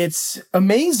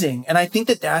amazing. And I think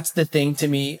that that's the thing to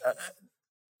me.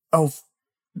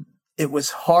 It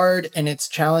was hard and it's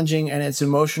challenging and it's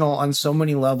emotional on so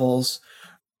many levels,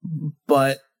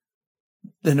 but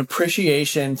an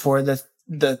appreciation for the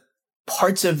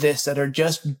parts of this that are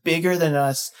just bigger than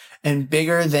us and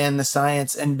bigger than the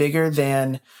science and bigger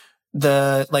than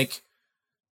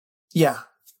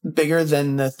bigger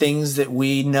than the things that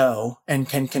we know and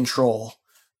can control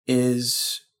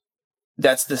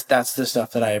that's the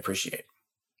stuff that I appreciate.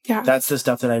 Yeah. That's the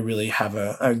stuff that I really have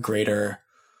a greater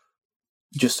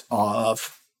just awe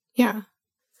of. Yeah.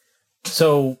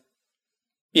 So,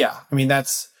 yeah, I mean,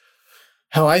 that's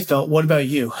how I felt. What about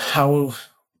you?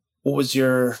 Where's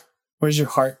your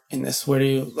heart in this?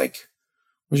 Where's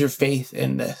your faith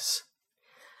in this?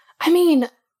 I mean,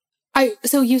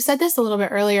 so you said this a little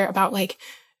bit earlier about like,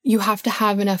 you have to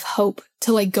have enough hope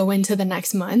to like go into the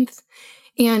next month.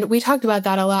 And we talked about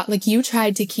that a lot. Like you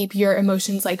tried to keep your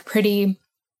emotions like pretty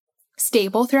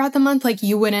stable throughout the month. Like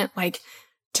you wouldn't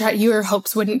your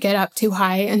hopes wouldn't get up too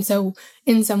high. And so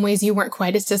in some ways you weren't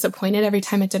quite as disappointed every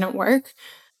time it didn't work.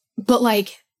 But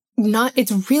like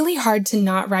it's really hard to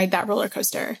not ride that roller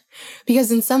coaster,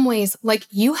 because in some ways, like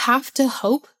you have to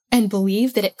hope and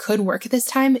believe that it could work this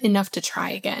time enough to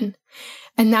try again.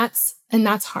 And that's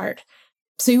hard.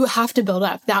 So you have to build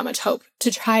up that much hope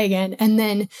to try again. And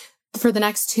then for the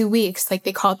next 2 weeks, like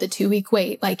they call it the 2-week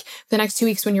wait, like the next 2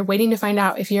 weeks when you're waiting to find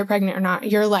out if you're pregnant or not,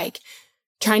 you're like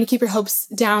trying to keep your hopes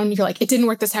down. You're like, it didn't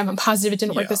work this time. I'm positive it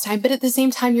didn't work this time. But at the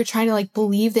same time, you're trying to like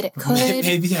believe that it could.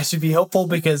 Maybe I should be hopeful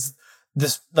because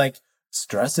this like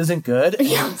stress isn't good.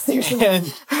 Yeah, seriously.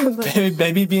 And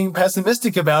maybe being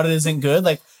pessimistic about it isn't good.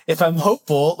 Like if I'm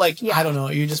hopeful, like, I don't know,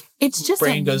 it's just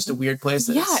brain goes to weird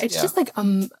places. Yeah. It's just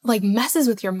like messes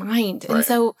with your mind. Right. And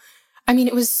so, I mean,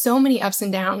 it was so many ups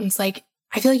and downs. Like,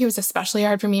 I feel like it was especially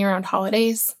hard for me around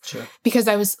holidays. Sure. Because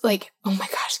I was like, oh my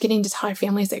gosh, getting to tell our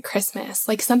families at Christmas,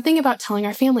 like something about telling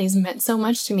our families meant so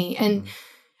much to me. And,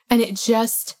 and it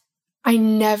just,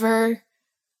 I'm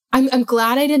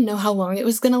glad I didn't know how long it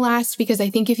was going to last, because I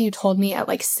think if you told me at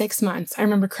like 6 months, I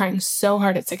remember crying so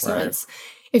hard at 6 months.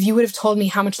 If you would have told me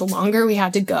how much longer we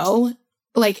had to go,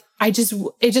 like it just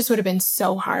would have been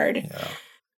so hard. Yeah.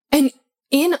 And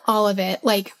in all of it,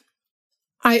 like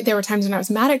there were times when I was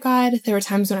mad at God. There were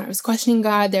times when I was questioning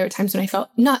God. There were times when I felt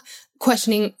not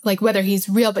questioning like whether he's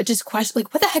real, but just question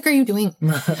like, what the heck are you doing?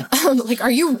 Like,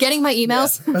 are you getting my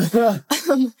emails?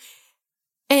 Yeah.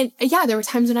 And yeah, there were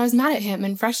times when I was mad at him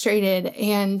and frustrated.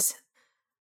 And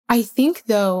I think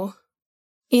though,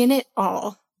 in it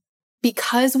all,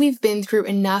 because we've been through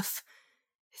enough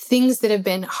things that have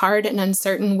been hard and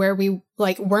uncertain where we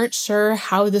like weren't sure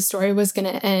how the story was going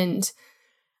to end,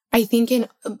 I think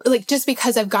just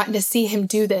because I've gotten to see him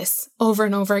do this over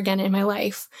and over again in my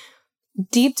life,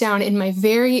 deep down in my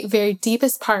very, very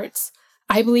deepest parts,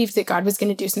 I believed that God was going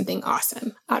to do something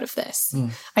awesome out of this.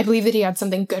 I believe that he had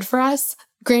something good for us.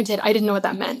 Granted, I didn't know what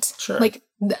that meant. Sure. Like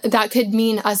that could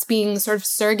mean us being sort of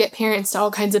surrogate parents to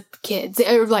all kinds of kids.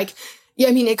 Or like, yeah,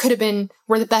 I mean, it could have been,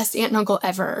 we're the best aunt and uncle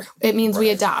ever. It means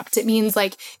we adopt. It means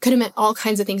like, could have meant all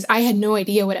kinds of things. I had no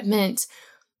idea what it meant,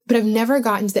 but I've never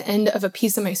gotten to the end of a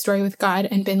piece of my story with God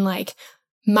and been like,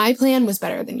 my plan was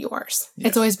better than yours. Yeah.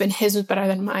 It's always been his was better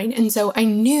than mine. And so I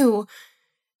knew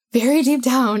very deep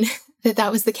down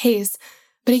that was the case.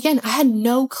 But again, I had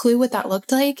no clue what that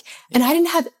looked like. And I didn't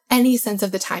have any sense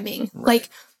of the timing. Right. Like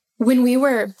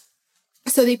when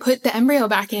so they put the embryo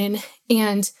back in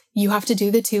and you have to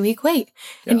do the 2-week wait.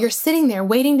 Yeah. And you're sitting there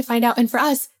waiting to find out. And for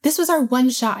us, this was our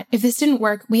one shot. If this didn't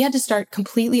work, we had to start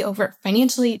completely over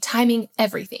financially, timing,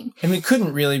 everything. And we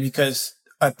couldn't really because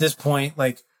at this point,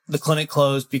 like the clinic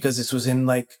closed because this was in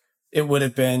like, it would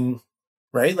have been,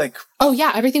 right? Like, oh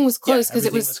yeah, everything was closed because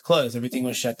it was closed. Everything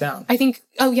was shut down. I think,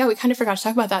 oh yeah, we kind of forgot to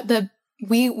talk about that.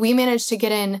 We managed to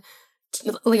get in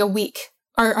like a week.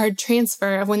 Our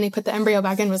transfer of when they put the embryo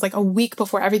back in was like a week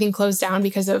before everything closed down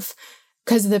because of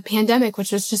the pandemic,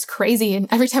 which was just crazy. And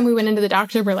every time we went into the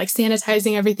doctor, we're like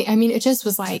sanitizing everything. I mean, it just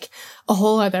was like a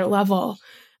whole other level.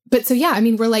 But so, yeah, I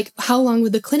mean, we're like, how long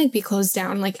would the clinic be closed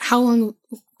down? Like, how long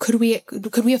could we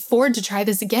afford to try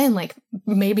this again? Like,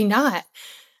 maybe not.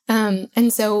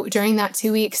 And so during that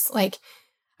 2 weeks, like,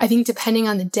 I think depending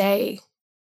on the day,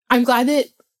 I'm glad that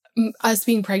us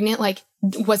being pregnant, like,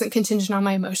 wasn't contingent on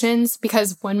my emotions,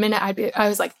 because one minute I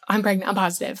was like, I'm pregnant, I'm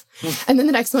positive. And then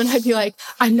the next one I'd be like,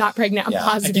 I'm not pregnant, I'm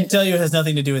positive. I can tell you it has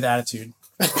nothing to do with attitude.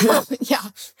 Yeah.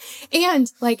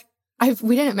 And like,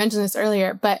 we didn't mention this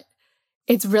earlier, but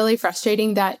it's really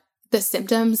frustrating that the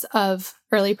symptoms of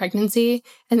early pregnancy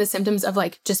and the symptoms of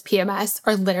like just PMS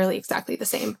are literally exactly the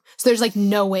same. So there's like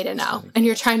no way to know. And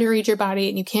you're trying to read your body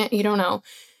and you don't know.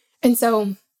 And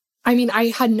so, I mean, I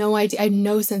had no idea. I had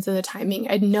no sense of the timing.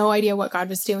 I had no idea what God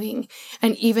was doing.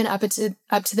 And even up to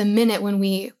the minute when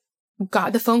we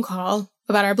got the phone call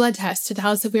about our blood test to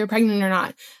tell us if we were pregnant or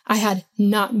not, I had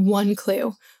not one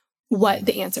clue what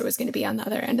the answer was going to be on the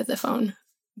other end of the phone.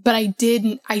 But I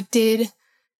did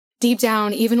deep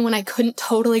down, even when I couldn't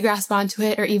totally grasp onto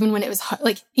it, or even when it was hard,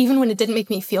 like even when it didn't make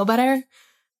me feel better,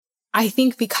 I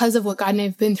think because of what God and I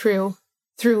have been through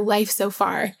life so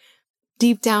far,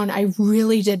 deep down, I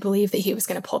really did believe that he was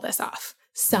going to pull this off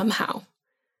somehow.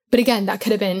 But again, that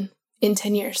could have been in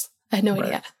 10 years. I had no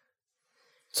idea.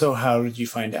 So how did you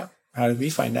find out? How did we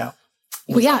find out?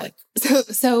 Well, yeah.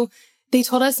 So they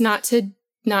told us not to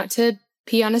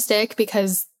pee on a stick,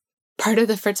 because part of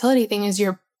the fertility thing is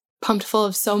you're pumped full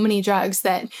of so many drugs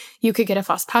that you could get a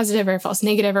false positive or a false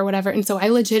negative or whatever. And so I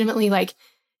legitimately like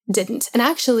didn't. And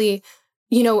actually,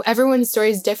 you know, everyone's story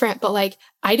is different, but like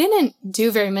I didn't do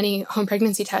very many home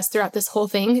pregnancy tests throughout this whole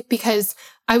thing because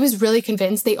I was really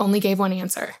convinced they only gave one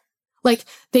answer. Like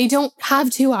they don't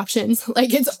have two options.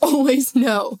 Like it's always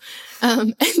no.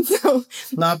 And so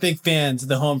not big fans of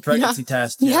the home pregnancy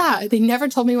test. Yeah. They never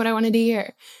told me what I wanted to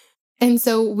hear. And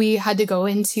so we had to go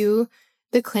into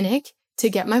the clinic to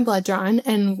get my blood drawn,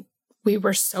 and we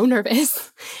were so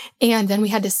nervous. And then we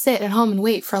had to sit at home and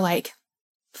wait for like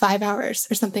 5 hours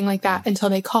or something like that until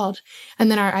they called.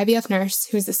 And then our IVF nurse,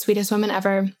 who's the sweetest woman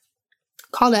ever,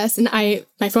 called us, and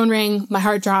my phone rang, my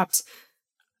heart dropped.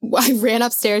 I ran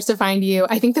upstairs to find you.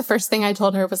 I think the first thing I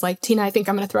told her was like, Tina, I think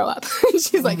I'm going to throw up.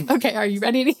 She's like, okay, are you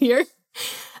ready to hear?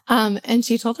 And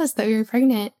she told us that we were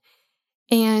pregnant.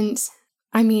 And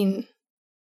I mean,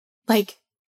 like,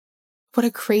 what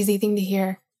a crazy thing to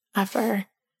hear after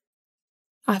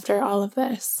all of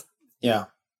this. Yeah.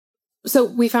 So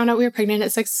we found out we were pregnant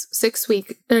at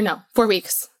 4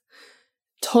 weeks.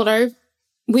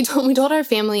 We told our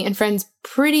family and friends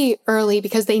pretty early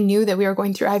because they knew that we were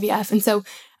going through IVF. And so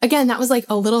again, that was like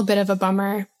a little bit of a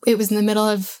bummer. It was in the middle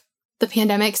of the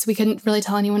pandemic, so we couldn't really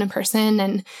tell anyone in person,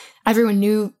 and everyone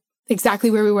knew exactly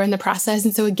where we were in the process.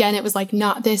 And so again, it was like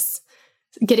not this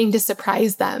getting to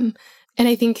surprise them. And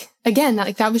I think again,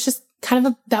 that was just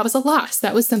that was a loss.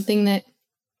 That was something that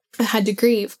I had to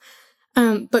grieve.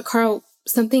 But Carl,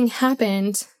 something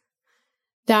happened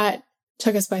that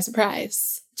took us by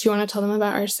surprise. Do you want to tell them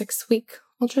about our 6-week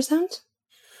ultrasound?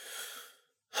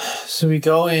 So we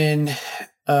go in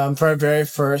for our very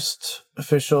first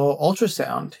official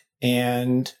ultrasound,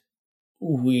 and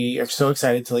we are so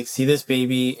excited to see this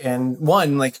baby. And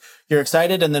one, you're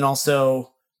excited, and then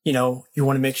also, you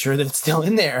want to make sure that it's still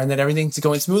in there and that everything's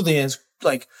going smoothly and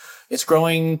it's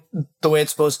growing the way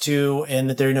it's supposed to, and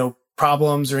that there are no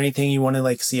problems or anything. You want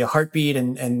to see a heartbeat,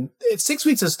 and 6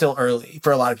 weeks is still early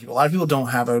for a lot of people. A lot of people don't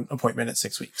have an appointment at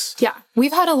 6 weeks. Yeah.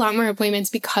 We've had a lot more appointments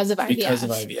because of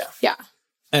IVF. Yeah.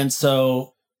 And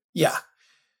so, yeah.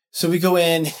 So we go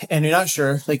in and you're not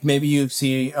sure, maybe you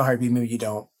see a heartbeat, maybe you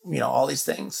don't, all these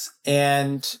things.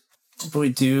 And we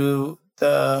do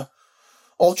the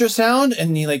ultrasound,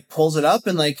 and he pulls it up,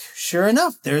 and sure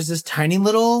enough, there's this tiny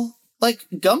little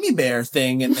gummy bear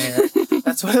thing in there.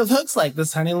 That's what it looks like.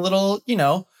 This tiny little,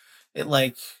 yeah.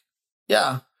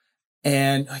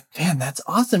 And man, that's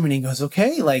awesome. And he goes,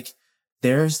 okay,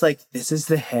 there's this is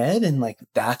the head, and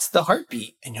that's the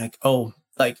heartbeat. And you're oh,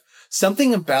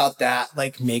 something about that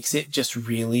makes it just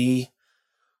really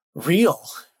real.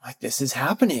 This is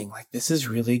happening. This is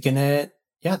really gonna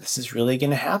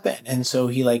happen. And so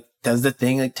he does the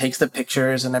thing, takes the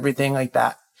pictures and everything like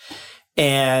that.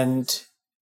 And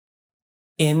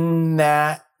in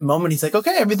that moment, he's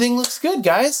okay, everything looks good,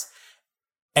 guys.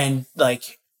 And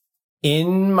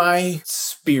in my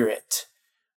spirit,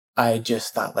 I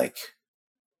just thought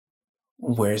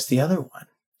where's the other one?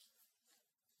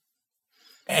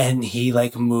 And he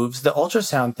moves the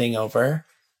ultrasound thing over,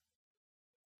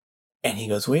 and he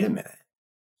goes, wait a minute.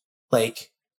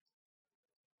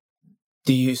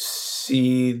 Do you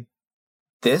see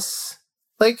this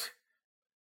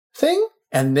thing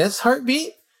and this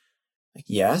heartbeat?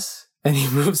 Yes. And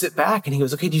he moves it back, and he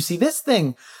goes, okay, do you see this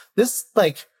thing? This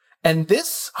and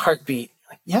this heartbeat?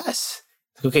 Yes.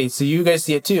 Okay, so you guys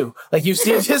see it too. You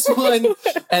see this one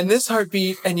and this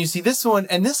heartbeat, and you see this one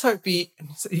and this heartbeat. And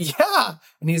he said, yeah.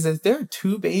 And he says, there are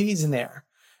 2 babies in there,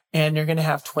 and you're going to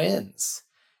have twins.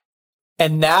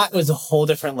 And that was a whole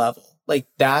different level.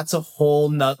 That's a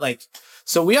whole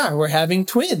so we're having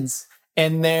twins,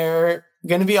 and they're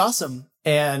going to be awesome.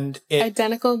 And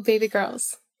identical baby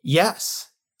girls. Yes.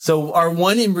 So our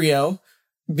one embryo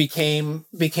became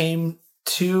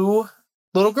 2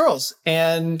 little girls.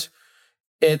 And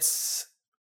it's,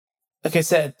 like I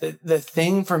said, the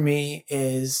thing for me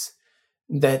is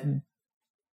that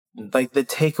the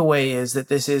takeaway is that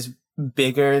this is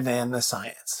bigger than the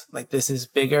science. This is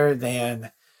bigger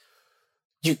than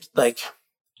you,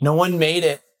 no one made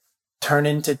it turn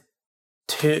into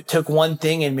took one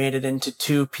thing and made it into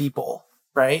 2 people,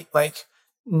 right?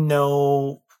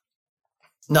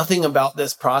 Nothing about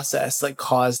this process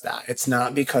caused that. It's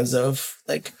not because of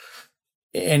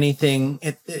anything,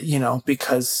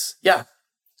 because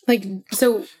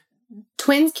so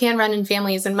twins can run in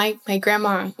families, and my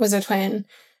grandma was a twin,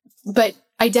 but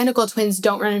identical twins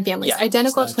don't run in families. Yeah,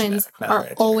 identical twins are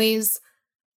always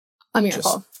a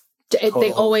miracle.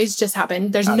 They always just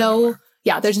happen. There's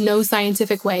there's no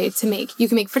scientific way to make. You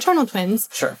can make fraternal twins.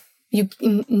 Sure.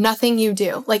 Nothing you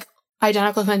do.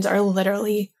 Identical twins are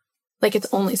literally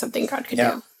it's only something God could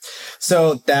do.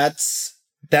 So that's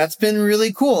been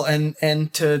really cool.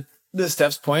 And to the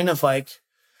Steph's point of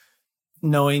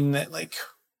knowing that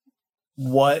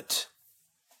what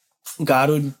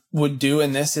God would do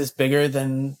in this is bigger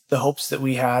than the hopes that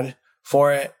we had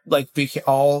for it.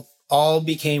 All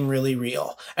became really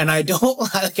real. And I don't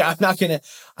I'm not gonna,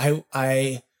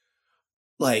 I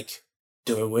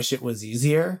do I wish it was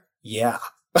easier? Yeah.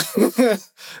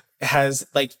 Has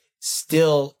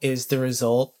still is the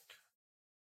result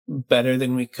better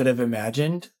than we could have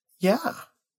imagined? Yeah.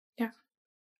 Yeah.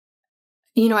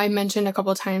 I mentioned a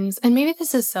couple of times, and maybe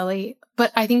this is silly,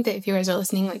 but I think that if you guys are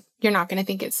listening, you're not going to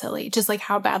think it's silly. Just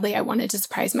how badly I wanted to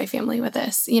surprise my family with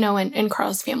this, and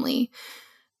Carl's family.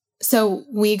 So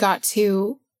we got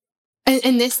to,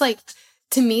 and this,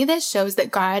 to me, this shows that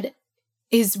God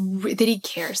that he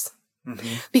cares.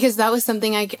 Mm-hmm. Because that was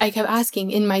something I kept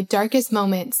asking in my darkest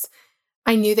moments.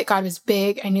 I knew that God was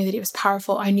big. I knew that he was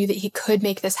powerful. I knew that he could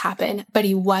make this happen, but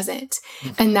he wasn't.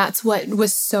 Mm-hmm. And that's what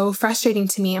was so frustrating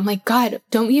to me. I'm God,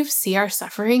 don't you see our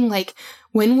suffering?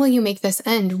 When will you make this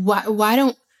end? Why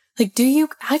don't, do you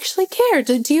actually care?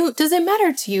 Does it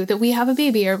matter to you that we have a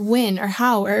baby, or when, or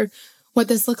how, or what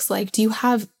this looks like? Do you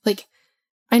have,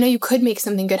 I know you could make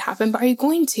something good happen, but are you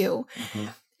going to? Mm-hmm.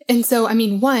 And so,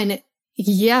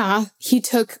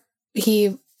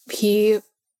 he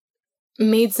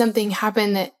made something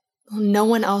happen that no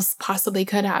one else possibly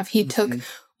could have. He took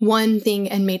one thing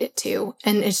and made it 2.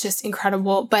 And it's just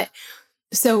incredible. But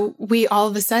so we all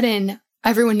of a sudden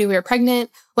everyone knew we were pregnant.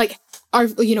 Like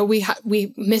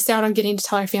we missed out on getting to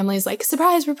tell our families like,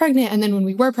 surprise, we're pregnant. And then when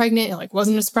we were pregnant, it like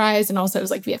wasn't a surprise. And also it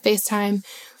was like via FaceTime.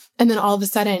 And then all of a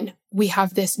sudden we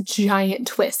have this giant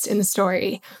twist in the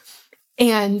story.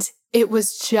 And it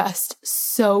was just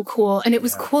so cool. And it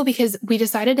was cool because we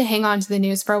decided to hang on to the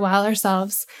news for a while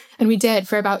ourselves. And we did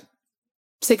for about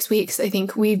 6 weeks. I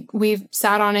think we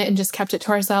sat on it and just kept it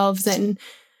to ourselves. And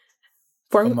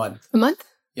for a month. A month?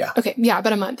 Yeah. Okay. Yeah.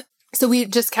 About a month. So we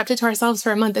just kept it to ourselves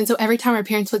for a month. And so every time our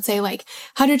parents would say like,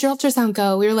 how did your ultrasound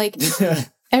go? We were like,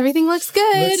 everything looks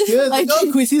good. Looks good. Like, oh,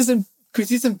 can we see some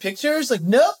pictures? Like,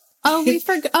 nope. Oh, we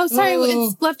forgot. Oh, sorry.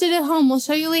 It's left it at home. We'll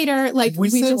show you later. Like we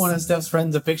sent one of Steph's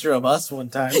friends a picture of us one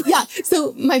time. Yeah.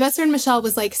 So my best friend Michelle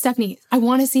was like, Stephanie, I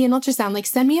want to see an ultrasound. Like,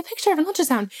 send me a picture of an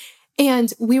ultrasound.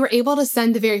 And we were able to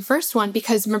send the very first one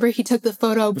because remember he took the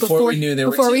photo before we knew there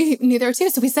were two.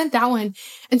 So we sent that one.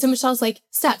 And so Michelle's like,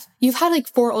 Steph, you've had like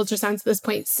 4 ultrasounds at this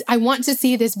point. I want to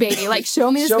see this baby. Like, show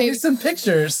me this baby. Show me some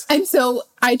pictures. And so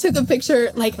I took a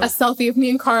picture, like a selfie of me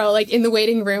and Carl, like in the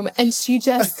waiting room. And she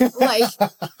just like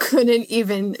couldn't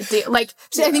even I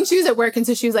think she was at work. And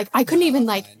so she was like, I couldn't even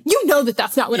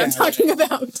that's not what I'm talking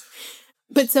about.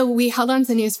 But so we held on to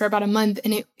the news for about a month,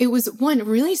 and it was, one,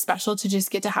 really special to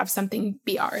just get to have something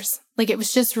be ours. Like, it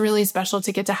was just really special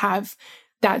to get to have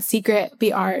that secret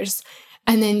be ours.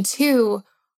 And then 2,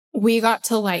 we got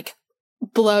to like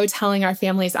blow telling our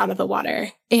families out of the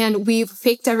water. And we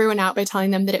faked everyone out by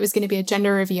telling them that it was going to be a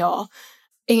gender reveal.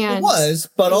 And it was,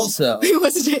 but also it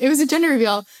was a gender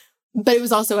reveal, but it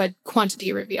was also a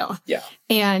quantity reveal. Yeah.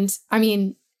 And I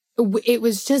mean, it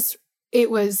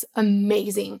was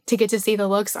amazing to get to see the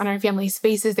looks on our family's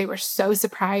faces. They were so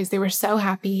surprised. They were so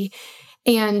happy.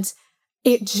 And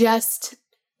it just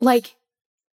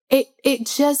it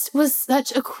just was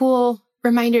such a cool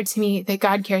reminder to me that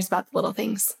God cares about the little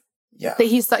things. Yeah. That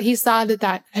he saw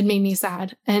that had made me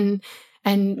sad. And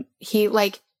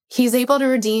he's able to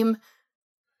redeem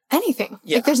anything.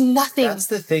 Yeah. Like, there's nothing. That's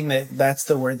the thing that's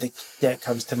the word that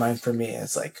comes to mind for me.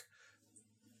 It's like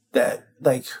that,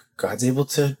 like, God's able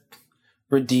to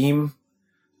redeem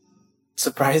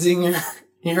surprising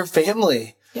your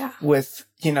family. Yeah. With,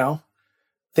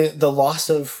 the loss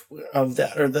of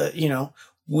that, or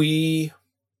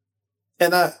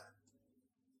and that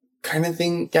kind of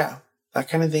thing. Yeah. That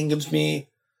kind of thing gives me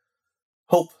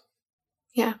hope.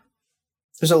 Yeah.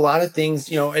 There's a lot of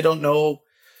things, I don't know.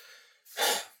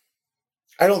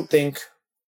 I don't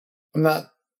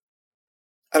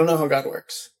know how God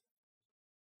works.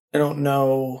 I don't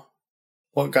know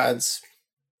what God's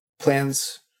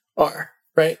plans are,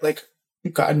 right? Like,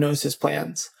 God knows his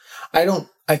plans.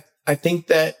 I think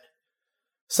that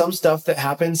some stuff that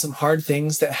happens, some hard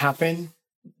things that happen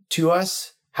to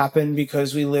us happen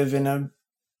because we live in a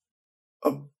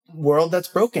world that's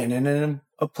broken, and in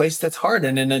a place that's hard,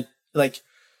 and in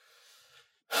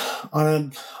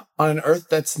on an earth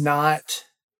that's not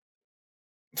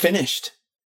finished.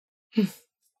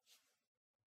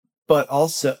 But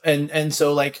also, and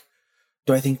so, like,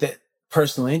 do I think that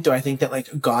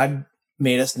like God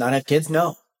made us not have kids?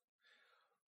 No.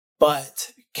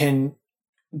 But can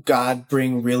God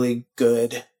bring really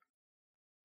good,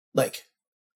 like,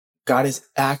 God is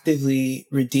actively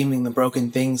redeeming the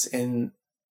broken things in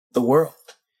the world.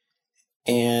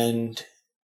 And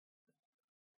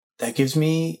that gives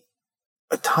me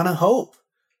a ton of hope.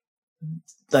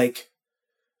 Like,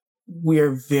 we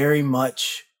are very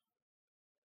much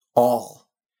all,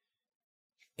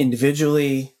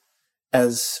 individually,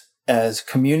 as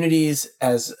communities,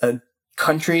 as a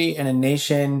country and a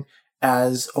nation,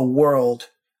 as a world,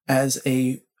 as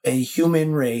a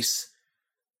human race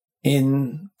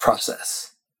in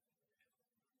process.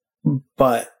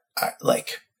 But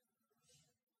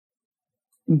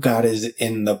God is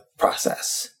in the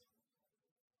process.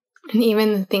 And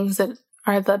even the things that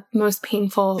are the most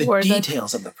painful, the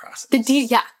details of the process.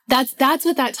 That's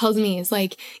what that tells me, is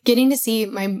like getting to see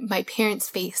my parents'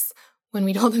 face when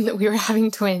we told them that we were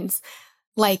having twins.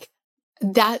 Like,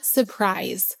 that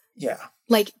surprise. Yeah.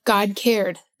 Like, God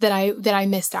cared that I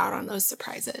missed out on those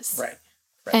surprises. Right.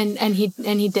 And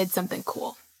he did something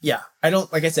cool. Yeah.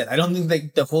 Like I said, I don't think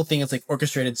like the whole thing is like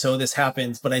orchestrated so this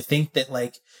happens, but I think that,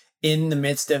 like, in the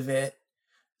midst of it,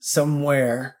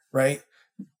 somewhere, right?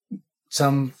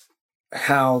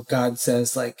 Somehow God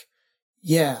says, like,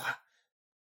 yeah,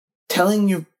 telling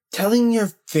your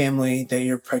family that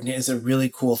you're pregnant is a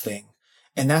really cool thing.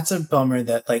 And that's a bummer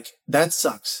that, like, that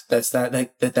sucks. That's not,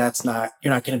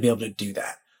 you're not going to be able to do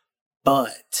that.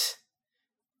 But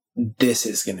this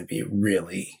is going to be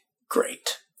really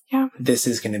great. Yeah. This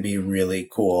is going to be really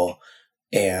cool.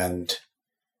 And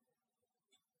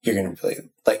you're going to really,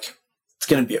 like,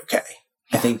 going to be okay.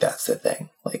 I think that's the thing.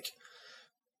 Like,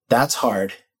 that's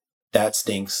hard. That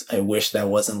stinks. I wish that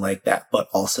wasn't like that, but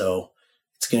also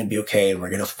it's going to be okay. And we're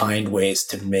going to find ways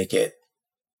to make it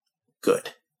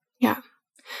good. Yeah.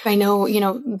 I know,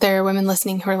 there are women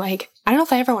listening who are like, I don't know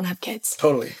if I ever want to have kids.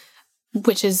 Totally.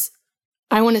 Which is,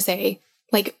 I want to say,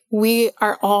 like, we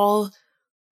are all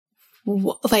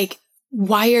like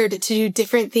wired to do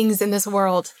different things in this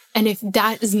world. And if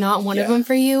that is not one of them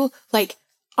for you, like,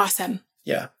 awesome.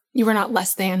 Yeah. You are not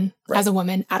less than as a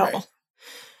woman at all.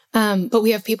 But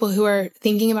we have people who are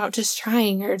thinking about just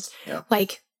trying or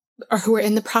who are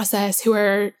in the process, who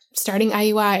are starting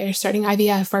IUI or starting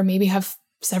IVF, or maybe have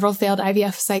several failed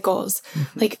IVF cycles.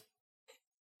 Mm-hmm. Like,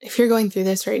 if you're going through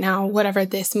this right now, whatever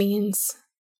this means,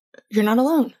 you're not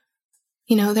alone.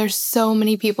 There's so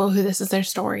many people who this is their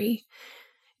story,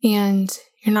 and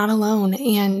you're not alone.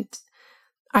 And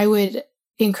I would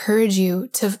encourage you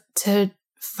to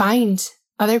find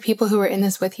other people who are in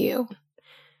this with you.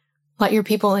 Let your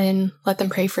people in, let them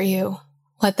pray for you.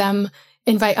 Let them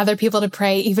invite other people to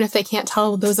pray, even if they can't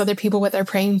tell those other people what they're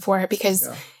praying for, because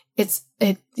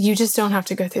you just don't have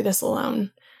to go through this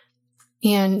alone.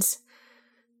 And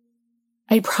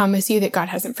I promise you that God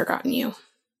hasn't forgotten you.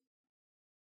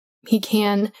 He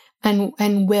can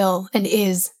and will and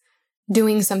is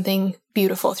doing something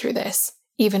beautiful through this,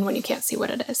 even when you can't see what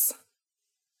it is.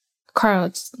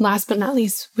 Carl, last but not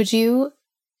least, would you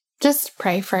just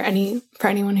pray for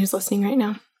anyone who's listening right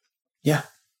now? Yeah.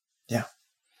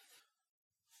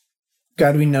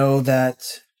 God, we know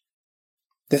that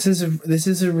this is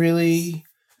a really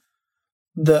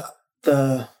the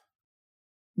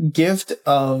gift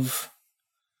of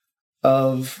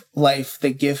life,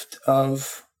 the gift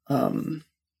of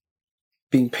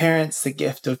being parents, the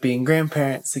gift of being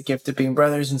grandparents, the gift of being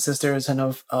brothers and sisters, and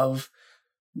of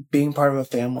being part of a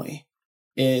family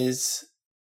is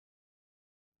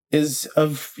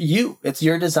of you. It's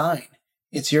your design.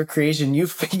 It's your creation. You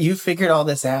figured all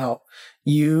this out.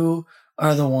 You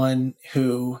are the one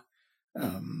who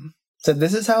said,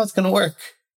 this is how it's going to work.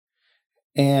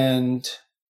 And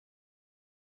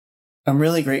I'm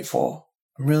really grateful.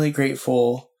 I'm really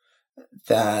grateful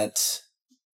that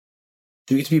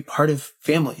we get to be part of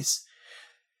families,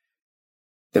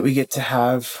 that we get to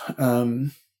have,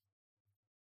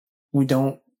 we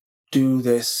don't do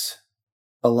this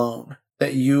alone. I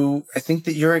think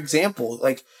that your example,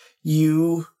 like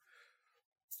you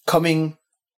coming,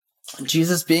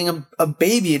 Jesus being a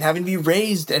baby and having to be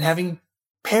raised and having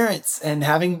parents and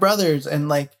having brothers, and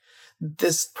like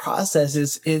this process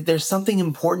is there's something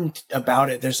important about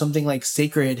it. There's something like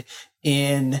sacred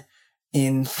in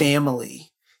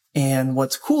family. And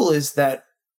what's cool is that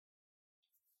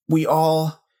we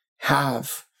all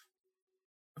have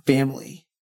family.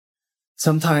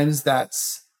 Sometimes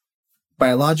that's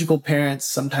biological parents.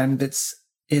 Sometimes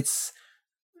it's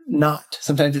not.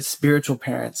 Sometimes it's spiritual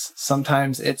parents.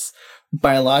 Sometimes it's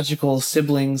biological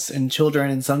siblings and children.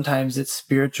 And sometimes it's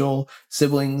spiritual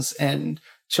siblings and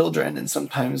children. And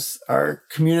sometimes our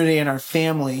community and our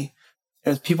family,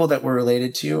 there's people that we're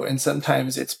related to. And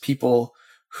sometimes it's people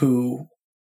who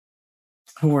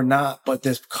are not. But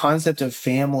this concept of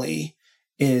family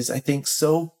is, I think,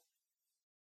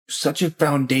 such a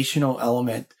foundational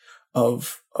element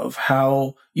of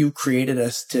how you created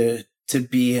us to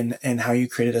be and how you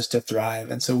created us to thrive.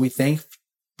 And so we thank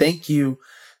you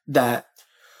that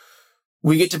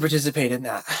we get to participate in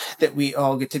that we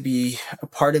all get to be a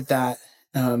part of that,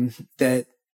 that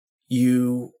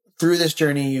you, through this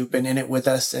journey, you've been in it with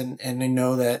us. And I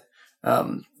know that,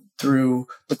 through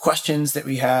the questions that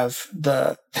we have,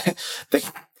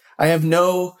 I have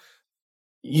no,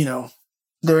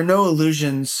 there are no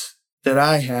illusions that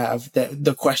I have that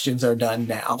the questions are done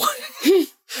now.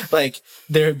 Like,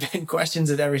 there have been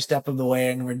questions at every step of the way,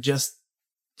 and we're just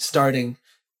starting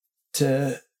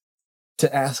to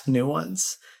ask new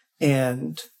ones.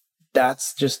 And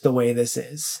that's just the way this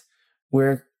is.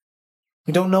 We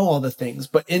don't know all the things,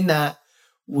 but in that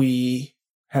we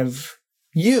have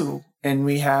you, and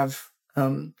we have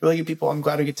really good people. I'm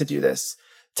glad we get to do this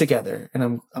together,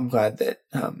 and I'm glad that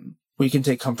we can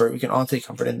take comfort. We can all take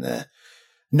comfort in the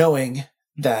knowing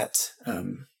that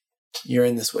you're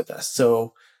in this with us.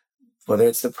 So whether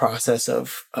it's the process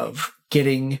of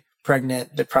getting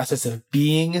pregnant, the process of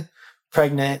being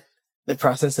pregnant, the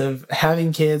process of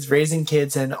having kids, raising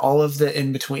kids, and all of the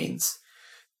in-betweens,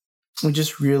 we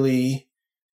just really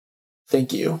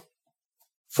thank you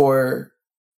for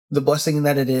the blessing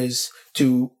that it is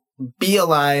to be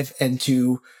alive and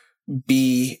to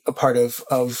be a part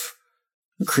of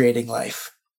creating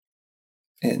life.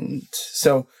 And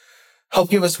so help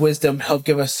give us wisdom, help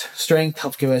give us strength,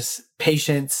 help give us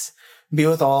patience, be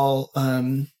with all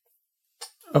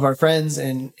of our friends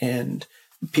and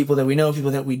people that we know,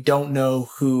 people that we don't know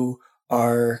who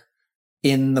are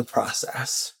in the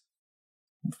process,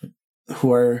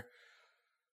 who are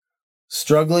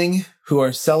struggling, who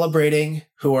are celebrating,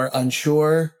 who are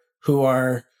unsure, who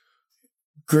are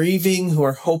grieving, who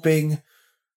are hoping,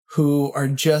 who are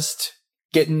just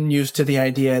getting used to the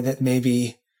idea that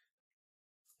maybe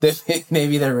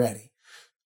they're ready.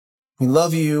 We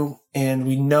love you, and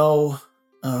we know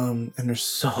and are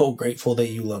so grateful that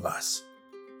you love us.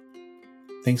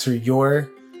 Thanks for your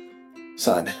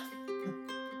son.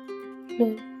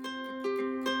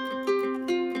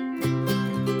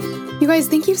 You guys,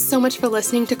 thank you so much for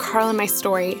listening to Carl and my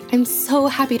story. I'm so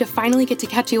happy to finally get to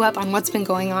catch you up on what's been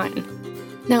going on.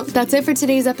 Now, that's it for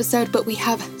today's episode, but we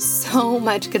have so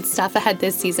much good stuff ahead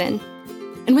this season.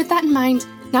 And with that in mind,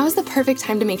 now is the perfect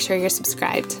time to make sure you're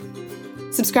subscribed.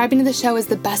 Subscribing to the show is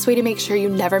the best way to make sure you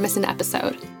never miss an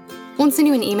episode. Won't send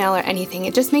you an email or anything,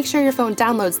 it just makes sure your phone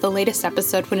downloads the latest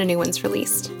episode when a new one's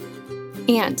released.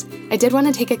 And I did want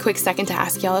to take a quick second to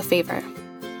ask y'all a favor.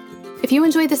 If you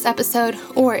enjoyed this episode,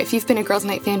 or if you've been a Girls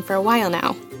Night fan for a while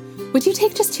now, would you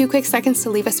take just 2 quick seconds to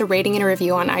leave us a rating and a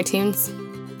review on iTunes?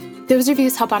 Those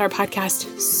reviews help out our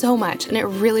podcast so much, and it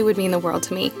really would mean the world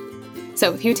to me.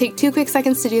 So if you take 2 quick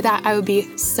seconds to do that, I would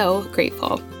be so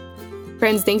grateful.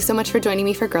 Friends, thanks so much for joining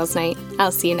me for Girls Night.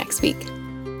 I'll see you next week.